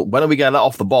countdown. Well, when are we going to let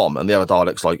off the bomb?" And the other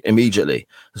Daleks like immediately.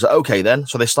 So okay then.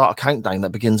 So they start a countdown that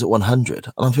begins at 100.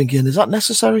 And I'm thinking, is that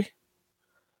necessary?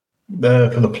 For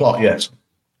the plot, yes.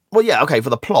 Well, yeah, okay, for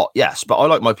the plot, yes, but I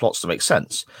like my plots to make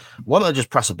sense. Why don't they just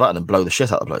press a button and blow the shit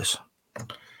out of the place?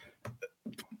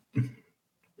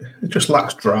 It just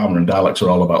lacks drama, and Daleks are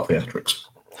all about theatrics.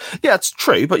 Yeah, it's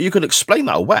true, but you can explain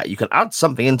that away. You can add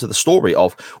something into the story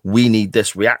of, we need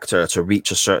this reactor to reach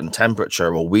a certain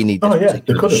temperature, or we need this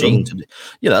particular machine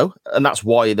to, and that's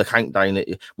why the countdown,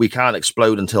 we can't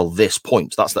explode until this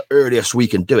point. That's the earliest we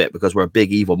can do it because we're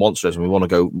big evil monsters and we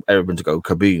want everyone to go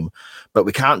kaboom. But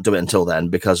we can't do it until then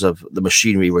because of the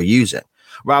machinery we're using.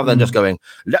 Rather than just going,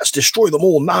 let's destroy them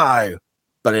all now,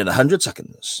 but in 100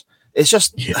 seconds. It's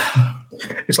just...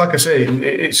 It's like I say,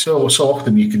 it's so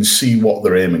often you can see what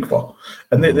they're aiming for.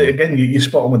 And again, you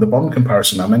spot on with the Bond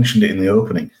comparison. I mentioned it in the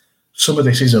opening. Some of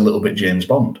this is a little bit James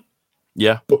Bond.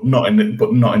 Yeah. But not in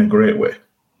a great way.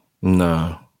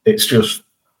 No. It's just,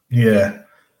 yeah.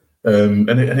 And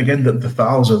again, the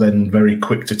Thals are then very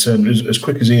quick to turn, as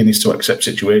quick as Ian is to accept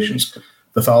situations.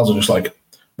 The Thals are just like,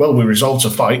 well, we resolved to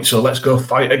fight, so let's go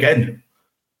fight again.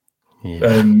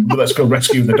 Yeah. Let's go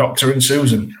rescue the Doctor and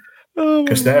Susan.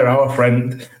 Because they're our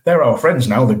friend. They're our friends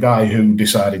now. The guy who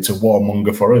decided to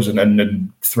warmonger for us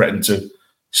and threatened to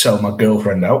sell my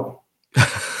girlfriend out.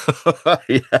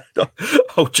 Yeah.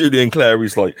 Oh, Julian Clare,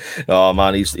 he's like, oh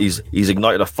man, he's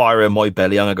ignited a fire in my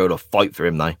belly. I'm gonna go to fight for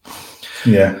him now.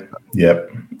 Yeah.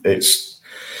 It's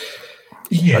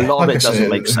a lot of it doesn't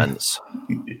make sense.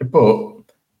 But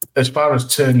as far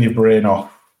as turn your brain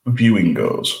off viewing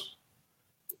goes,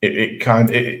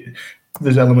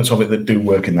 there's elements of it that do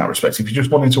work in that respect. If you're just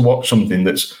wanting to watch something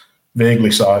that's vaguely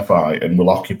sci-fi and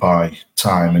will occupy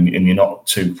time and you're not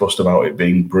too fussed about it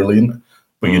being brilliant,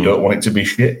 but you don't want it to be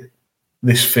shit,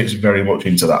 this fits very much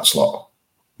into that slot.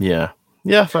 Yeah,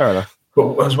 fair enough.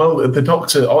 But as well, the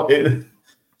Doctor...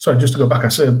 sorry, just to go back,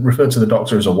 I referred to the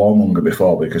Doctor as a warmonger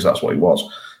before because that's what he was.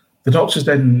 The Doctor's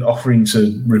then offering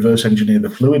to reverse engineer the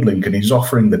fluid link, and he's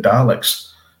offering the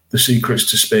Daleks the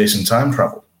secrets to space and time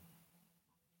travel.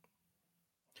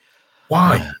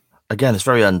 Why? Again, it's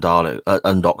very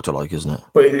undoctor-like, isn't it?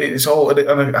 But it's all,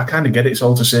 and I kind of get it, it's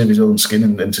all to save his own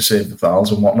skin and to save the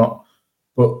Thals and whatnot.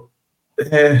 But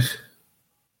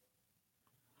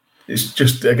it's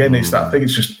just, again, it's that thing,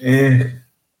 it's just,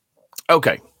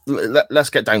 Okay, let's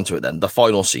get down to it then. The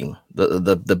final scene,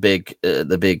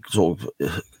 the big sort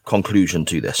of conclusion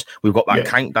to this. We've got that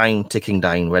countdown ticking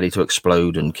down, ready to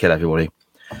explode and kill everybody.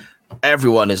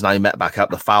 Everyone is now met back up.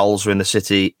 The Fowls are in the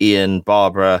city. Ian,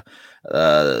 Barbara,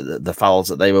 the Fowls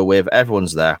that they were with,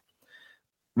 everyone's there.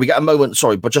 We get a moment,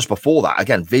 but just before that,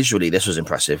 again, visually, this was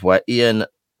impressive, where Ian,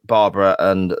 Barbara,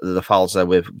 and the Fowls there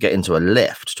with get into a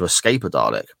lift to escape a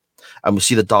Dalek, and we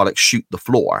see the Dalek shoot the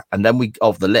floor, and then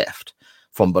of the lift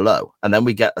from below, and then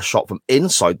we get a shot from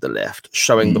inside the lift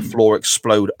showing the floor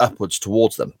explode upwards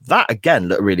towards them. That again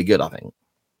looked really good, I think.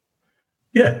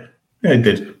 Yeah, it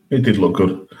did. It did look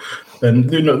good. And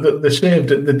they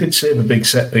did save a big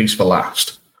set piece for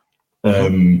last.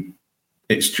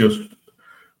 It's just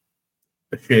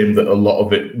a shame that a lot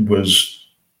of it was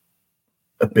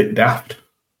a bit daft.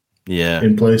 Yeah.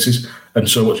 In places, and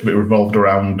so much of it revolved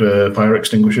around fire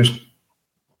extinguishers.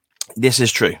 This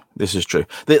is true.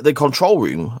 The control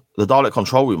room, the Dalek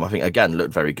control room, I think, again,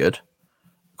 looked very good,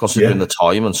 considering the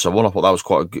time and so on. I thought that was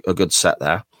quite a good set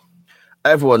there.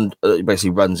 Everyone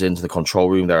basically runs into the control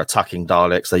room. They're attacking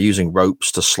Daleks. They're using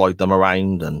ropes to slide them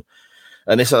around. And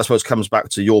this, I suppose, comes back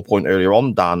to your point earlier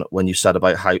on, Dan, when you said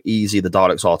about how easy the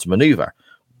Daleks are to maneuver.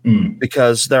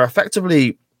 Because they're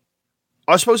effectively...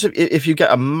 I suppose if you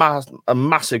get a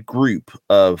massive group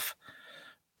of,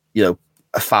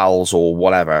 fowls or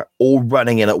whatever, all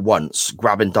running in at once,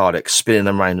 grabbing Daleks, spinning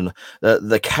them around, and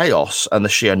the chaos and the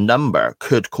sheer number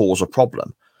could cause a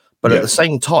problem. But at the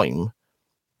same time,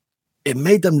 it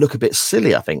made them look a bit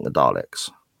silly, I think, the Daleks.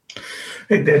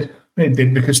 It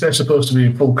did, because they're supposed to be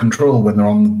in full control when they're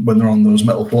on those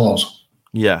metal floors.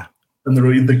 Yeah. And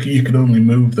you can only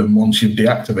move them once you've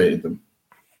deactivated them.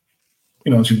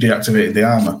 Once you've deactivated the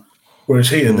armor. Whereas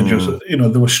here, they just, they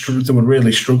were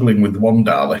really struggling with one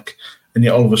Dalek, and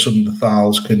yet all of a sudden the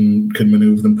Thals can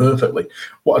maneuver them perfectly.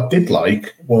 What I did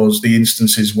like was the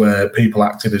instances where people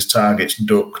acted as targets,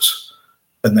 ducked,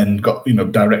 and then got,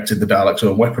 directed the Daleks'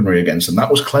 own weaponry against them.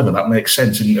 That was clever. That makes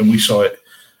sense. And we saw it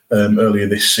earlier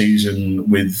this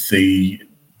season with the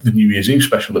New Year's Eve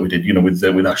special that we did, with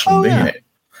Ashland in it.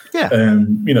 Yeah.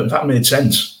 That made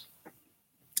sense.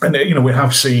 And, we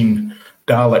have seen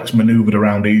Daleks manoeuvred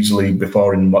around easily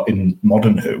before in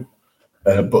modern Who,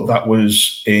 but that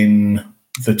was in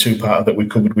the two-parter that we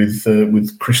covered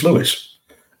with Chris Lewis.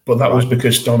 But that was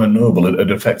because Donna Noble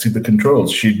had affected the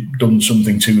controls. She'd done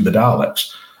something to the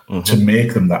Daleks to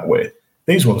make them that way.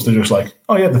 These ones, they're just like,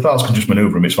 oh yeah, the Thals can just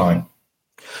manoeuvre them, it's fine.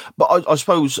 But I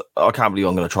suppose, I can't believe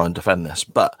I'm going to try and defend this,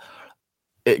 but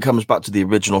it comes back to the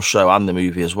original show and the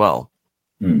movie as well.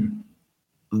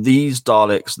 These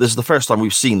Daleks, this is the first time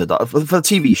we've seen the Daleks. For the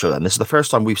TV show, then, this is the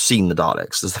first time we've seen the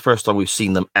Daleks. This is the first time we've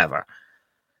seen them ever.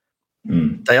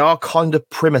 They are kind of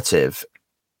primitive,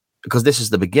 because this is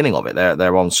the beginning of it.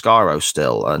 They're on Skaro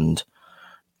still, and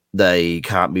they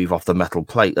can't move off the metal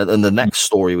plate. And the next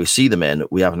story we see them in,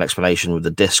 we have an explanation with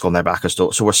the disc on their back and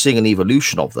stuff. So we're seeing an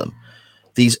evolution of them.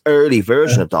 These early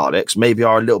version of Daleks maybe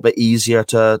are a little bit easier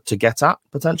to get at,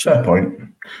 potentially. Fair point.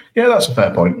 Yeah, that's a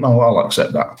fair point. No, I'll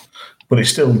accept that. But it's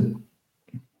still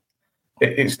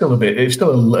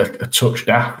a touch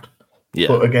daft. Yeah.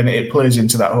 But again, it plays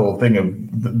into that whole thing of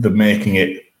the making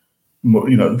it,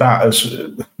 that as,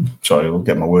 sorry, I'll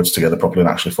get my words together properly and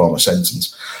actually form a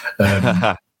sentence.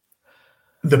 They're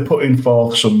putting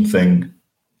forth something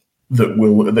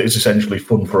that is essentially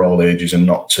fun for all ages and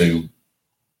not too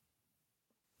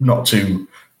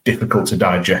difficult to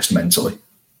digest mentally.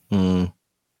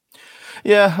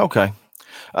 Yeah, okay.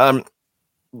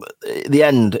 The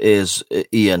end is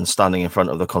Ian standing in front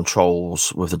of the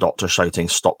controls with the Doctor shouting,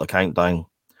 "Stop the countdown."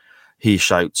 He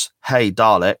shouts, "Hey,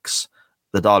 Daleks."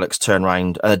 The Daleks turn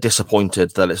around and are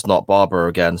disappointed that it's not Barbara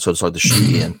again, so decide to shoot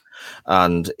Ian.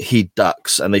 And he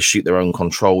ducks, and they shoot their own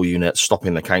control unit,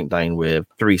 stopping the countdown with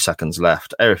 3 seconds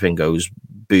left. Everything goes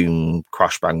boom,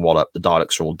 crash, bang, wallop. The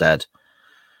Daleks are all dead.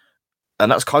 And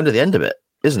that's kind of the end of it,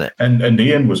 isn't it? And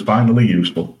Ian was finally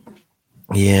useful.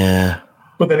 Yeah.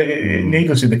 But then,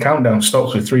 needlessly, the countdown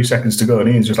stops with 3 seconds to go, and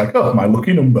Ian's just like, "Oh, my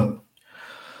lucky number."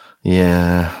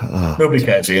 Yeah. Oh. Nobody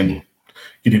cares, Ian.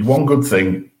 You did one good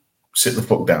thing. Sit the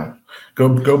fuck down.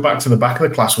 Go back to the back of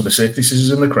the class with the safety scissors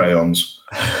and the crayons,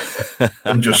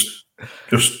 and just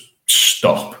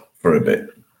stop for a bit.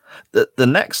 The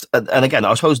next, and again,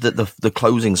 I suppose that the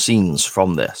closing scenes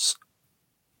from this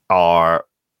are,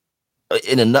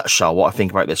 in a nutshell, what I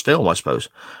think about this film, I suppose.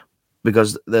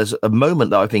 Because there's a moment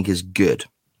that I think is good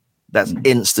that's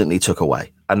instantly took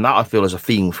away. And that I feel is a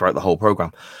theme throughout the whole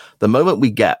program. The moment we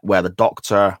get where the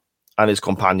Doctor and his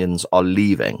companions are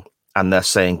leaving and they're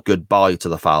saying goodbye to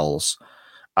the Thals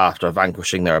after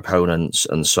vanquishing their opponents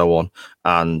and so on.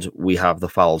 And we have the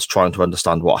Thals trying to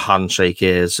understand what handshake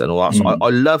is and all that. So I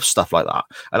love stuff like that.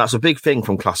 And that's a big thing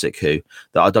from Classic Who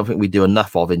that I don't think we do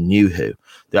enough of in New Who.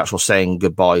 The actual saying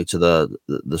goodbye to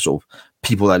the sort of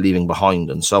people they're leaving behind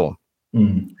and so on.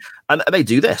 And they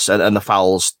do this, and the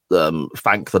Thals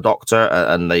thank the Doctor,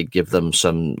 and they give them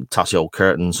some tatty old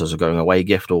curtains as a going away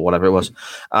gift or whatever it was.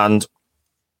 And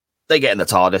they get in the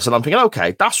TARDIS, and I'm thinking,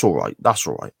 okay, that's all right.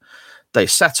 They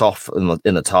set off in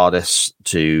the TARDIS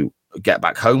to get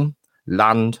back home.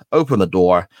 land, open the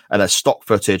door, and there's stock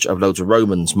footage of loads of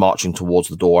Romans marching towards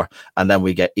the door. And then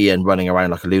we get Ian running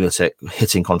around like a lunatic,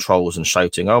 hitting controls and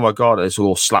shouting, "Oh my God," it's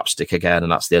all slapstick again.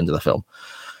 And that's the end of the film.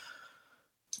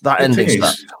 That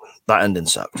ending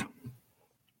sucked.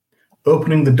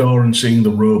 Opening the door and seeing the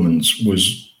Romans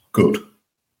was good.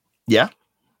 Yeah.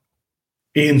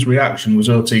 Ian's reaction was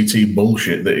OTT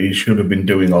bullshit that he should have been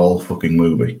doing all fucking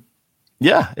movie.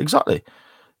 Yeah, exactly.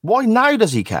 Why now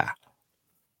does he care?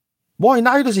 Why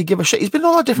now does he give a shit? He's been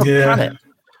on a different planet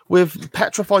with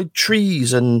petrified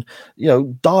trees and,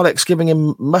 Daleks giving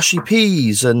him mushy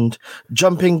peas and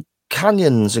jumping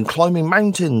canyons and climbing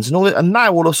mountains and all that. And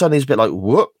now all of a sudden he's a bit like,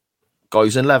 whoop,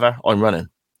 guys in leather, I'm running.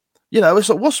 It's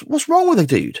like, what's wrong with the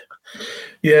dude?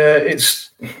 Yeah,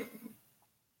 it's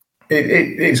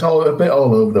all a bit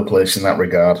all over the place in that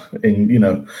regard.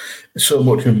 And, so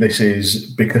much of this is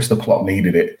because the plot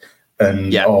needed it.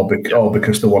 And or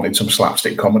because they wanted some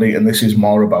slapstick comedy, and this is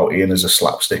more about Ian as a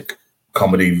slapstick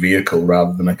comedy vehicle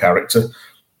rather than a character,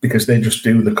 because they just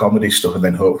do the comedy stuff and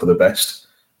then hope for the best.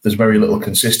 There's very little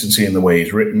consistency in the way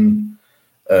he's written.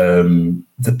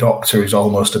 The Doctor is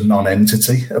almost a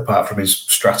non-entity, apart from his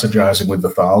strategizing with the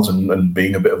Thals and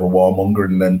being a bit of a warmonger,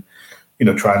 and then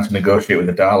trying to negotiate with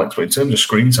the Daleks. But in terms of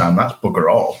screen time, that's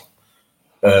bugger all.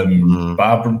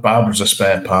 Barbara's a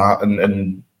spare part,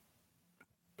 and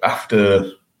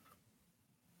after,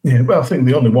 I think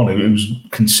the only one who's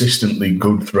consistently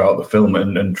good throughout the film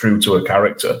and true to her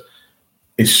character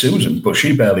is Susan, but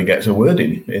she barely gets a word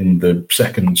in the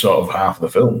second sort of half of the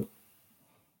film.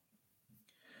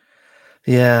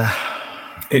 Yeah,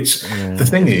 the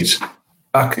thing is,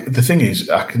 I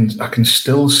can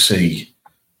still see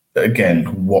again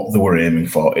what they were aiming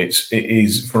for. It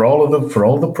is for all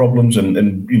the problems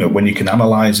and when you can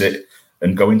analyze it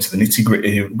and go into the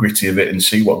nitty-gritty of it and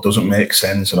see what doesn't make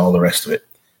sense and all the rest of it.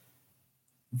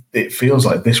 It feels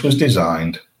like this was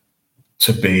designed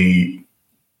to be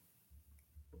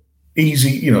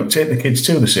easy, take the kids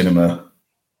to the cinema.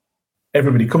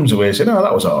 Everybody comes away saying, "Oh,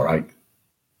 that was all right."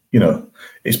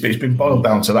 It's been boiled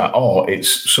down to that, or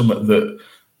it's something that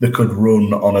they could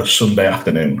run on a Sunday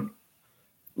afternoon.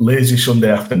 Lazy Sunday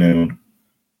afternoon,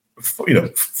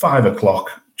 5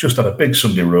 o'clock, just had a big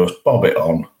Sunday roast, bob it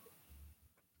on.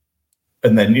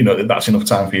 And then, that's enough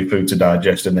time for your food to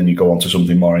digest, and then you go on to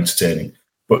something more entertaining.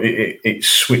 But it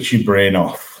switches your brain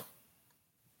off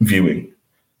viewing.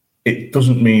 It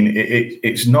doesn't mean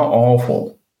it's not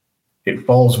awful. It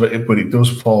falls, but it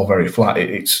does fall very flat.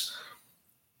 It's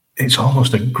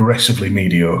almost aggressively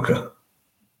mediocre.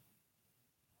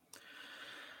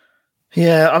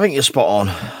 Yeah, I think you're spot on.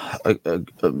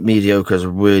 Mediocre is a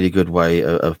really good way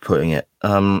of putting it.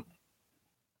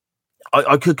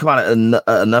 I could come at it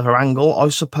at another angle, I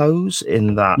suppose,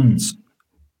 in that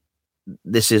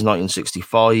this is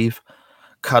 1965.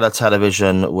 Colour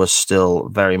television was still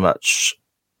very much...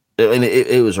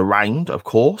 It was around, of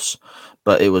course,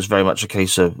 but it was very much a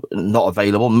case of not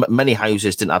available. Many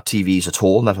houses didn't have TVs at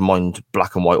all, never mind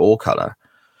black and white or colour.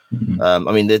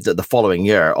 Mm-hmm. The following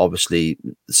year, obviously,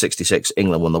 66,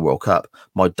 England won the World Cup.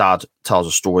 My dad tells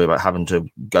a story about having to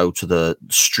go to the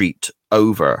street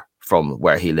over from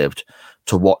where he lived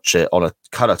to watch it on a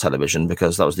colour television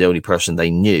because that was the only person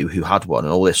they knew who had one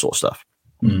and all this sort of stuff.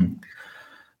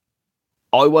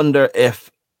 I wonder if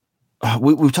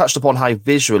we've touched upon how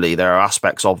visually there are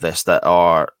aspects of this that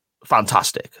are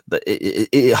fantastic, that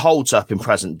it holds up in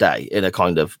present day in a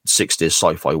kind of 60s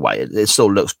sci-fi way. It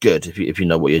still looks good if you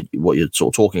know what you're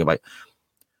sort of talking about.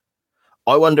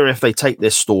 I wonder if they take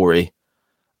this story,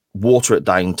 water it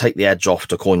down, take the edge off,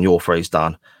 to coin your phrase,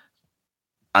 Dan,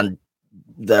 and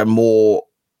they're more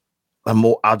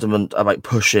adamant about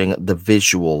pushing the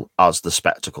visual as the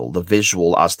spectacle, the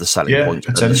visual as the selling point,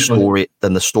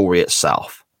 than the story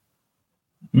itself.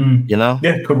 Yeah,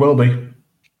 could well be.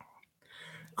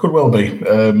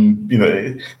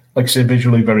 Like I say,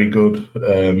 visually very good.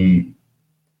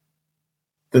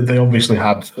 They obviously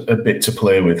had a bit to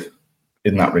play with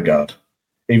in that regard,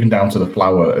 even down to the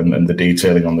flower and the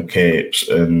detailing on the capes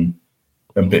and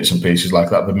bits and pieces like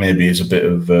that. There maybe is a bit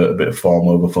of form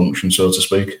over function, so to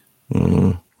speak.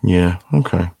 Yeah.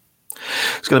 Okay.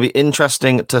 It's going to be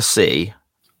interesting to see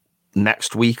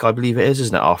next week, I believe it is,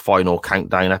 isn't it? Our final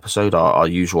countdown episode, our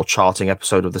usual charting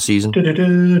episode of the season. It's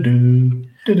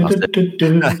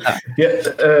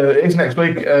next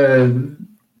week.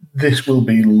 This will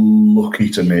be lucky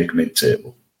to make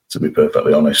mid-table, to be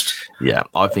perfectly honest. Yeah,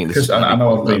 I think this is. I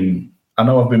know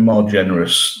I've been more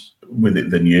generous with it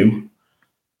than you,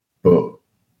 but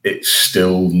it's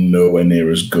still nowhere near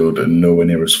as good and nowhere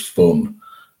near as fun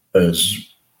as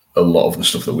a lot of the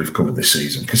stuff that we've covered this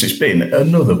season, because it's been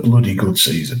another bloody good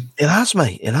season. It has,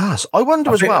 mate. It has. I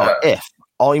wonder as well if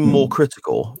I'm more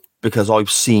critical because I've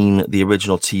seen the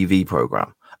original TV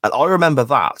program, and I remember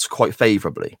that quite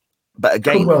favourably. But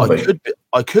again,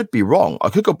 I could be wrong. I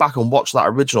could go back and watch that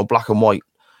original black and white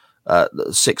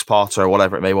 6-parter or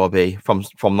whatever it may well be from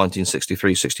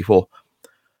 1963, 64,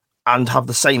 and have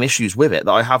the same issues with it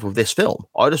that I have with this film.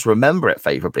 I just remember it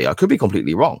favourably. I could be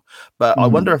completely wrong, but I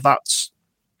wonder if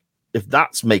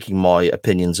that's making my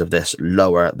opinions of this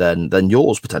lower than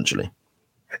yours potentially.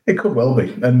 It could well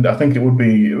be, and I think it would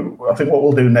be. I think what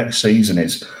we'll do next season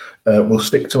is we'll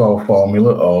stick to our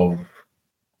formula of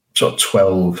sort of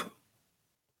 12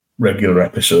 regular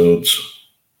episodes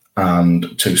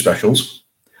and 2 specials.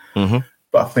 Mm-hmm.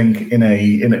 But I think in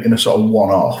a sort of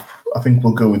one-off, I think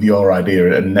we'll go with your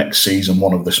idea. And next season,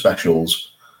 one of the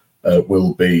specials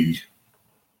will be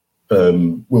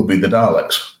the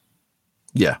Daleks.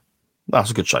 Yeah, that's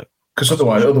a good show. Because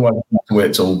otherwise, we're going to have to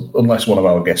wait unless one of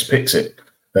our guests picks it.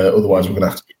 Otherwise, we're going to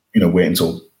have to, wait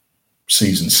until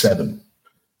season 7,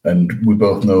 and we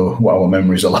both know what our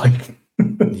memories are like.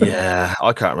 Yeah,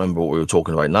 I can't remember what we were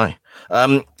talking about now.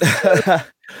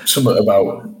 Something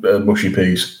about mushy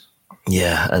peas.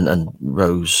 Yeah, and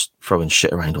Rose throwing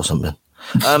shit around or something.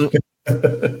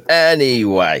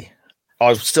 Anyway,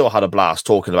 I've still had a blast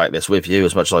talking about this with you,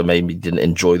 as much as I maybe didn't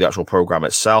enjoy the actual program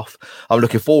itself. I'm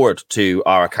looking forward to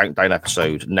our countdown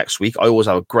episode next week. I always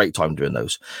have a great time doing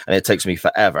those, and it takes me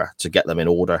forever to get them in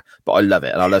order, but I love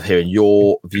it. And I love hearing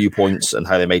your viewpoints and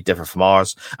how they may differ from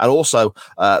ours. And also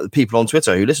the people on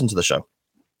Twitter who listen to the show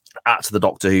at the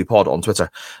Doctor Who Pod on Twitter,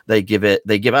 they give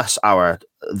us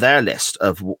their list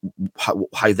of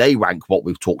how they rank what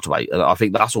we've talked about. And I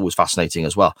think that's always fascinating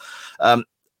as well.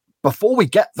 Before we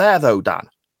get there, though, Dan,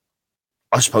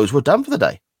 I suppose we're done for the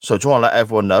day. So do you want to let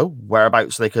everyone know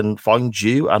whereabouts they can find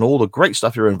you and all the great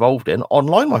stuff you're involved in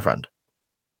online, my friend?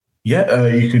 Yeah,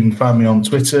 you can find me on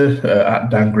Twitter at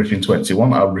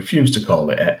DanGriffin21. I refuse to call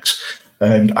it X.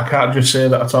 And I can't just say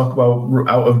that I talk about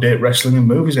out-of-date wrestling and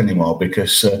movies anymore,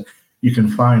 because you can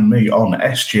find me on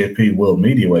SJP World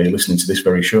Media, where you're listening to this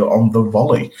very show, on The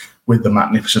Volley, with the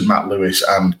magnificent Matt Lewis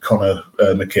and Connor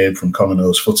McCabe from Connor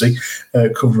Knows Footy,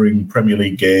 covering Premier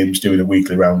League games, doing a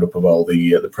weekly roundup of all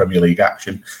the Premier League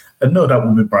action. And no doubt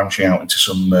we'll be branching out into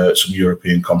some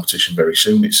European competition very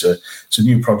soon. It's a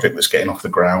new project that's getting off the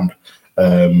ground.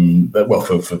 Well,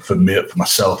 for me, for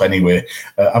myself anyway,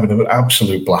 having an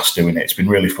absolute blast doing it. It's been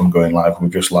really fun going live. We're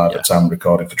just live at time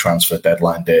recording for Transfer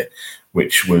Deadline Day,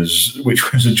 which was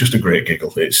just a great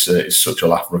giggle. It's such a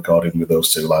laugh recording with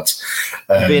those two lads.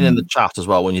 Being in the chat as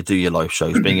well when you do your live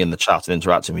shows, being in the chat and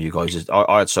interacting with you guys,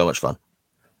 I had so much fun.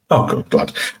 Oh, good,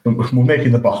 glad. We're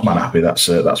making the boss man happy. That's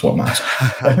what matters.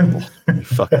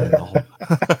 Fucking hell.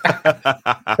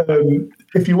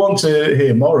 If you want to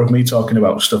hear more of me talking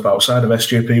about stuff outside of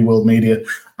SJP World Media,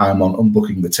 I'm on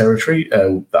Unbooking the Territory.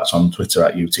 That's on Twitter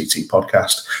at UTT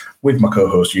Podcast, with my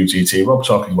co-host UTT Rob,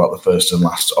 talking about the first and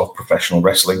last of professional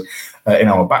wrestling. In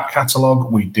our back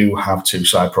catalogue, we do have 2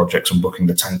 side projects: Unbooking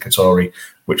the Tankatory,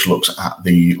 which looks at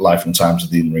the life and times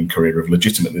of the in-ring career of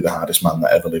legitimately the hardest man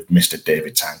that ever lived, Mr.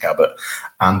 David Tank Abbott,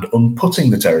 and Unputting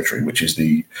the Territory, which is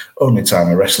the only time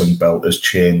a wrestling belt has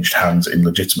changed hands in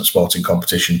legitimate sporting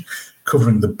competition,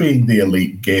 covering the Being the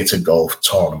Elite Gator Golf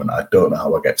Tournament. I don't know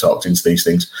how I get talked into these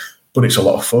things, but it's a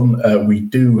lot of fun. We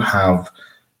do have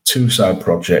 2 side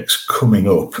projects coming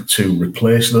up to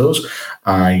replace those.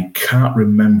 I can't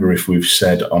remember if we've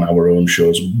said on our own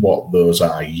shows what those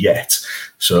are yet,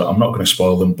 so I'm not going to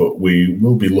spoil them, but we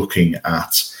will be looking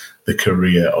at the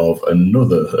career of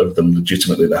another of the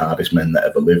legitimately the hardest men that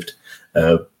ever lived,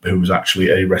 who was actually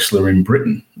a wrestler in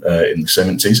Britain in the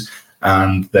 70s.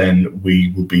 And then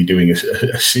we will be doing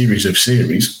a series of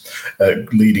series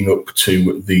leading up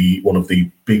to one of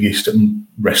the biggest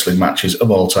wrestling matches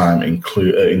of all time,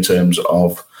 in terms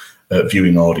of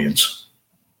viewing audience.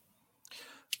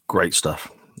 Great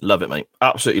stuff. Love it, mate.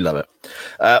 Absolutely love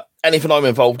it. Anything I'm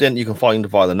involved in, you can find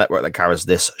via the network that carries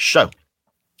this show.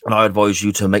 And I advise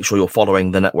you to make sure you're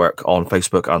following the network on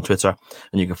Facebook and Twitter.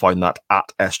 And you can find that at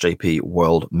SJP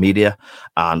World Media,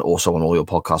 and also on all your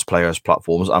podcast players,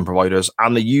 platforms and providers,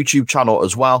 and the YouTube channel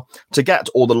as well, to get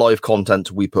all the live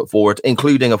content we put forward,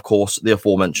 including, of course, the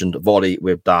aforementioned Volley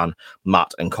with Dan,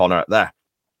 Matt and Connor there.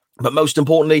 But most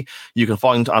importantly, you can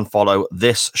find and follow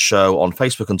this show on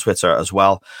Facebook and Twitter as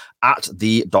well, at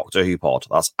the Doctor Who Pod.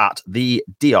 That's at the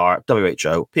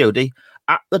DRWHOPOD,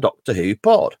 at the Doctor Who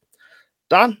Pod.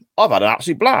 Dan, I've had an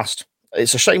absolute blast.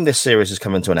 It's a shame this series is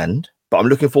coming to an end, but I'm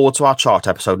looking forward to our chart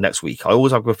episode next week. I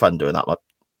always have good fun doing that.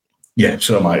 Yeah,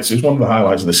 so am I. It's one of the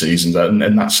highlights of the season,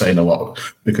 and that's saying a lot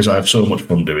because I have so much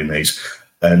fun doing these.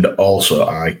 And also,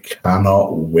 I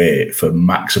cannot wait for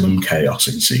maximum chaos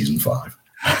in season 5.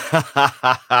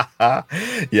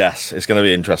 Yes, it's going to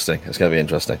be interesting. It's going to be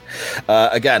interesting.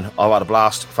 Again, I've had a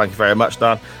blast. Thank you very much,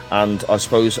 Dan. And I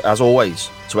suppose, as always,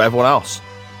 to everyone else,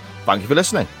 thank you for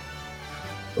listening.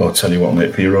 I'll tell you what,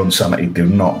 mate, for your own sanity, do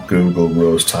not Google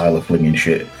Rose Tyler flinging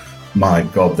shit. My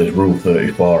God, there's Rule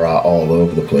 34 art all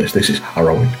over the place. This is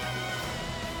harrowing.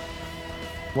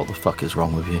 What the fuck is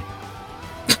wrong with you?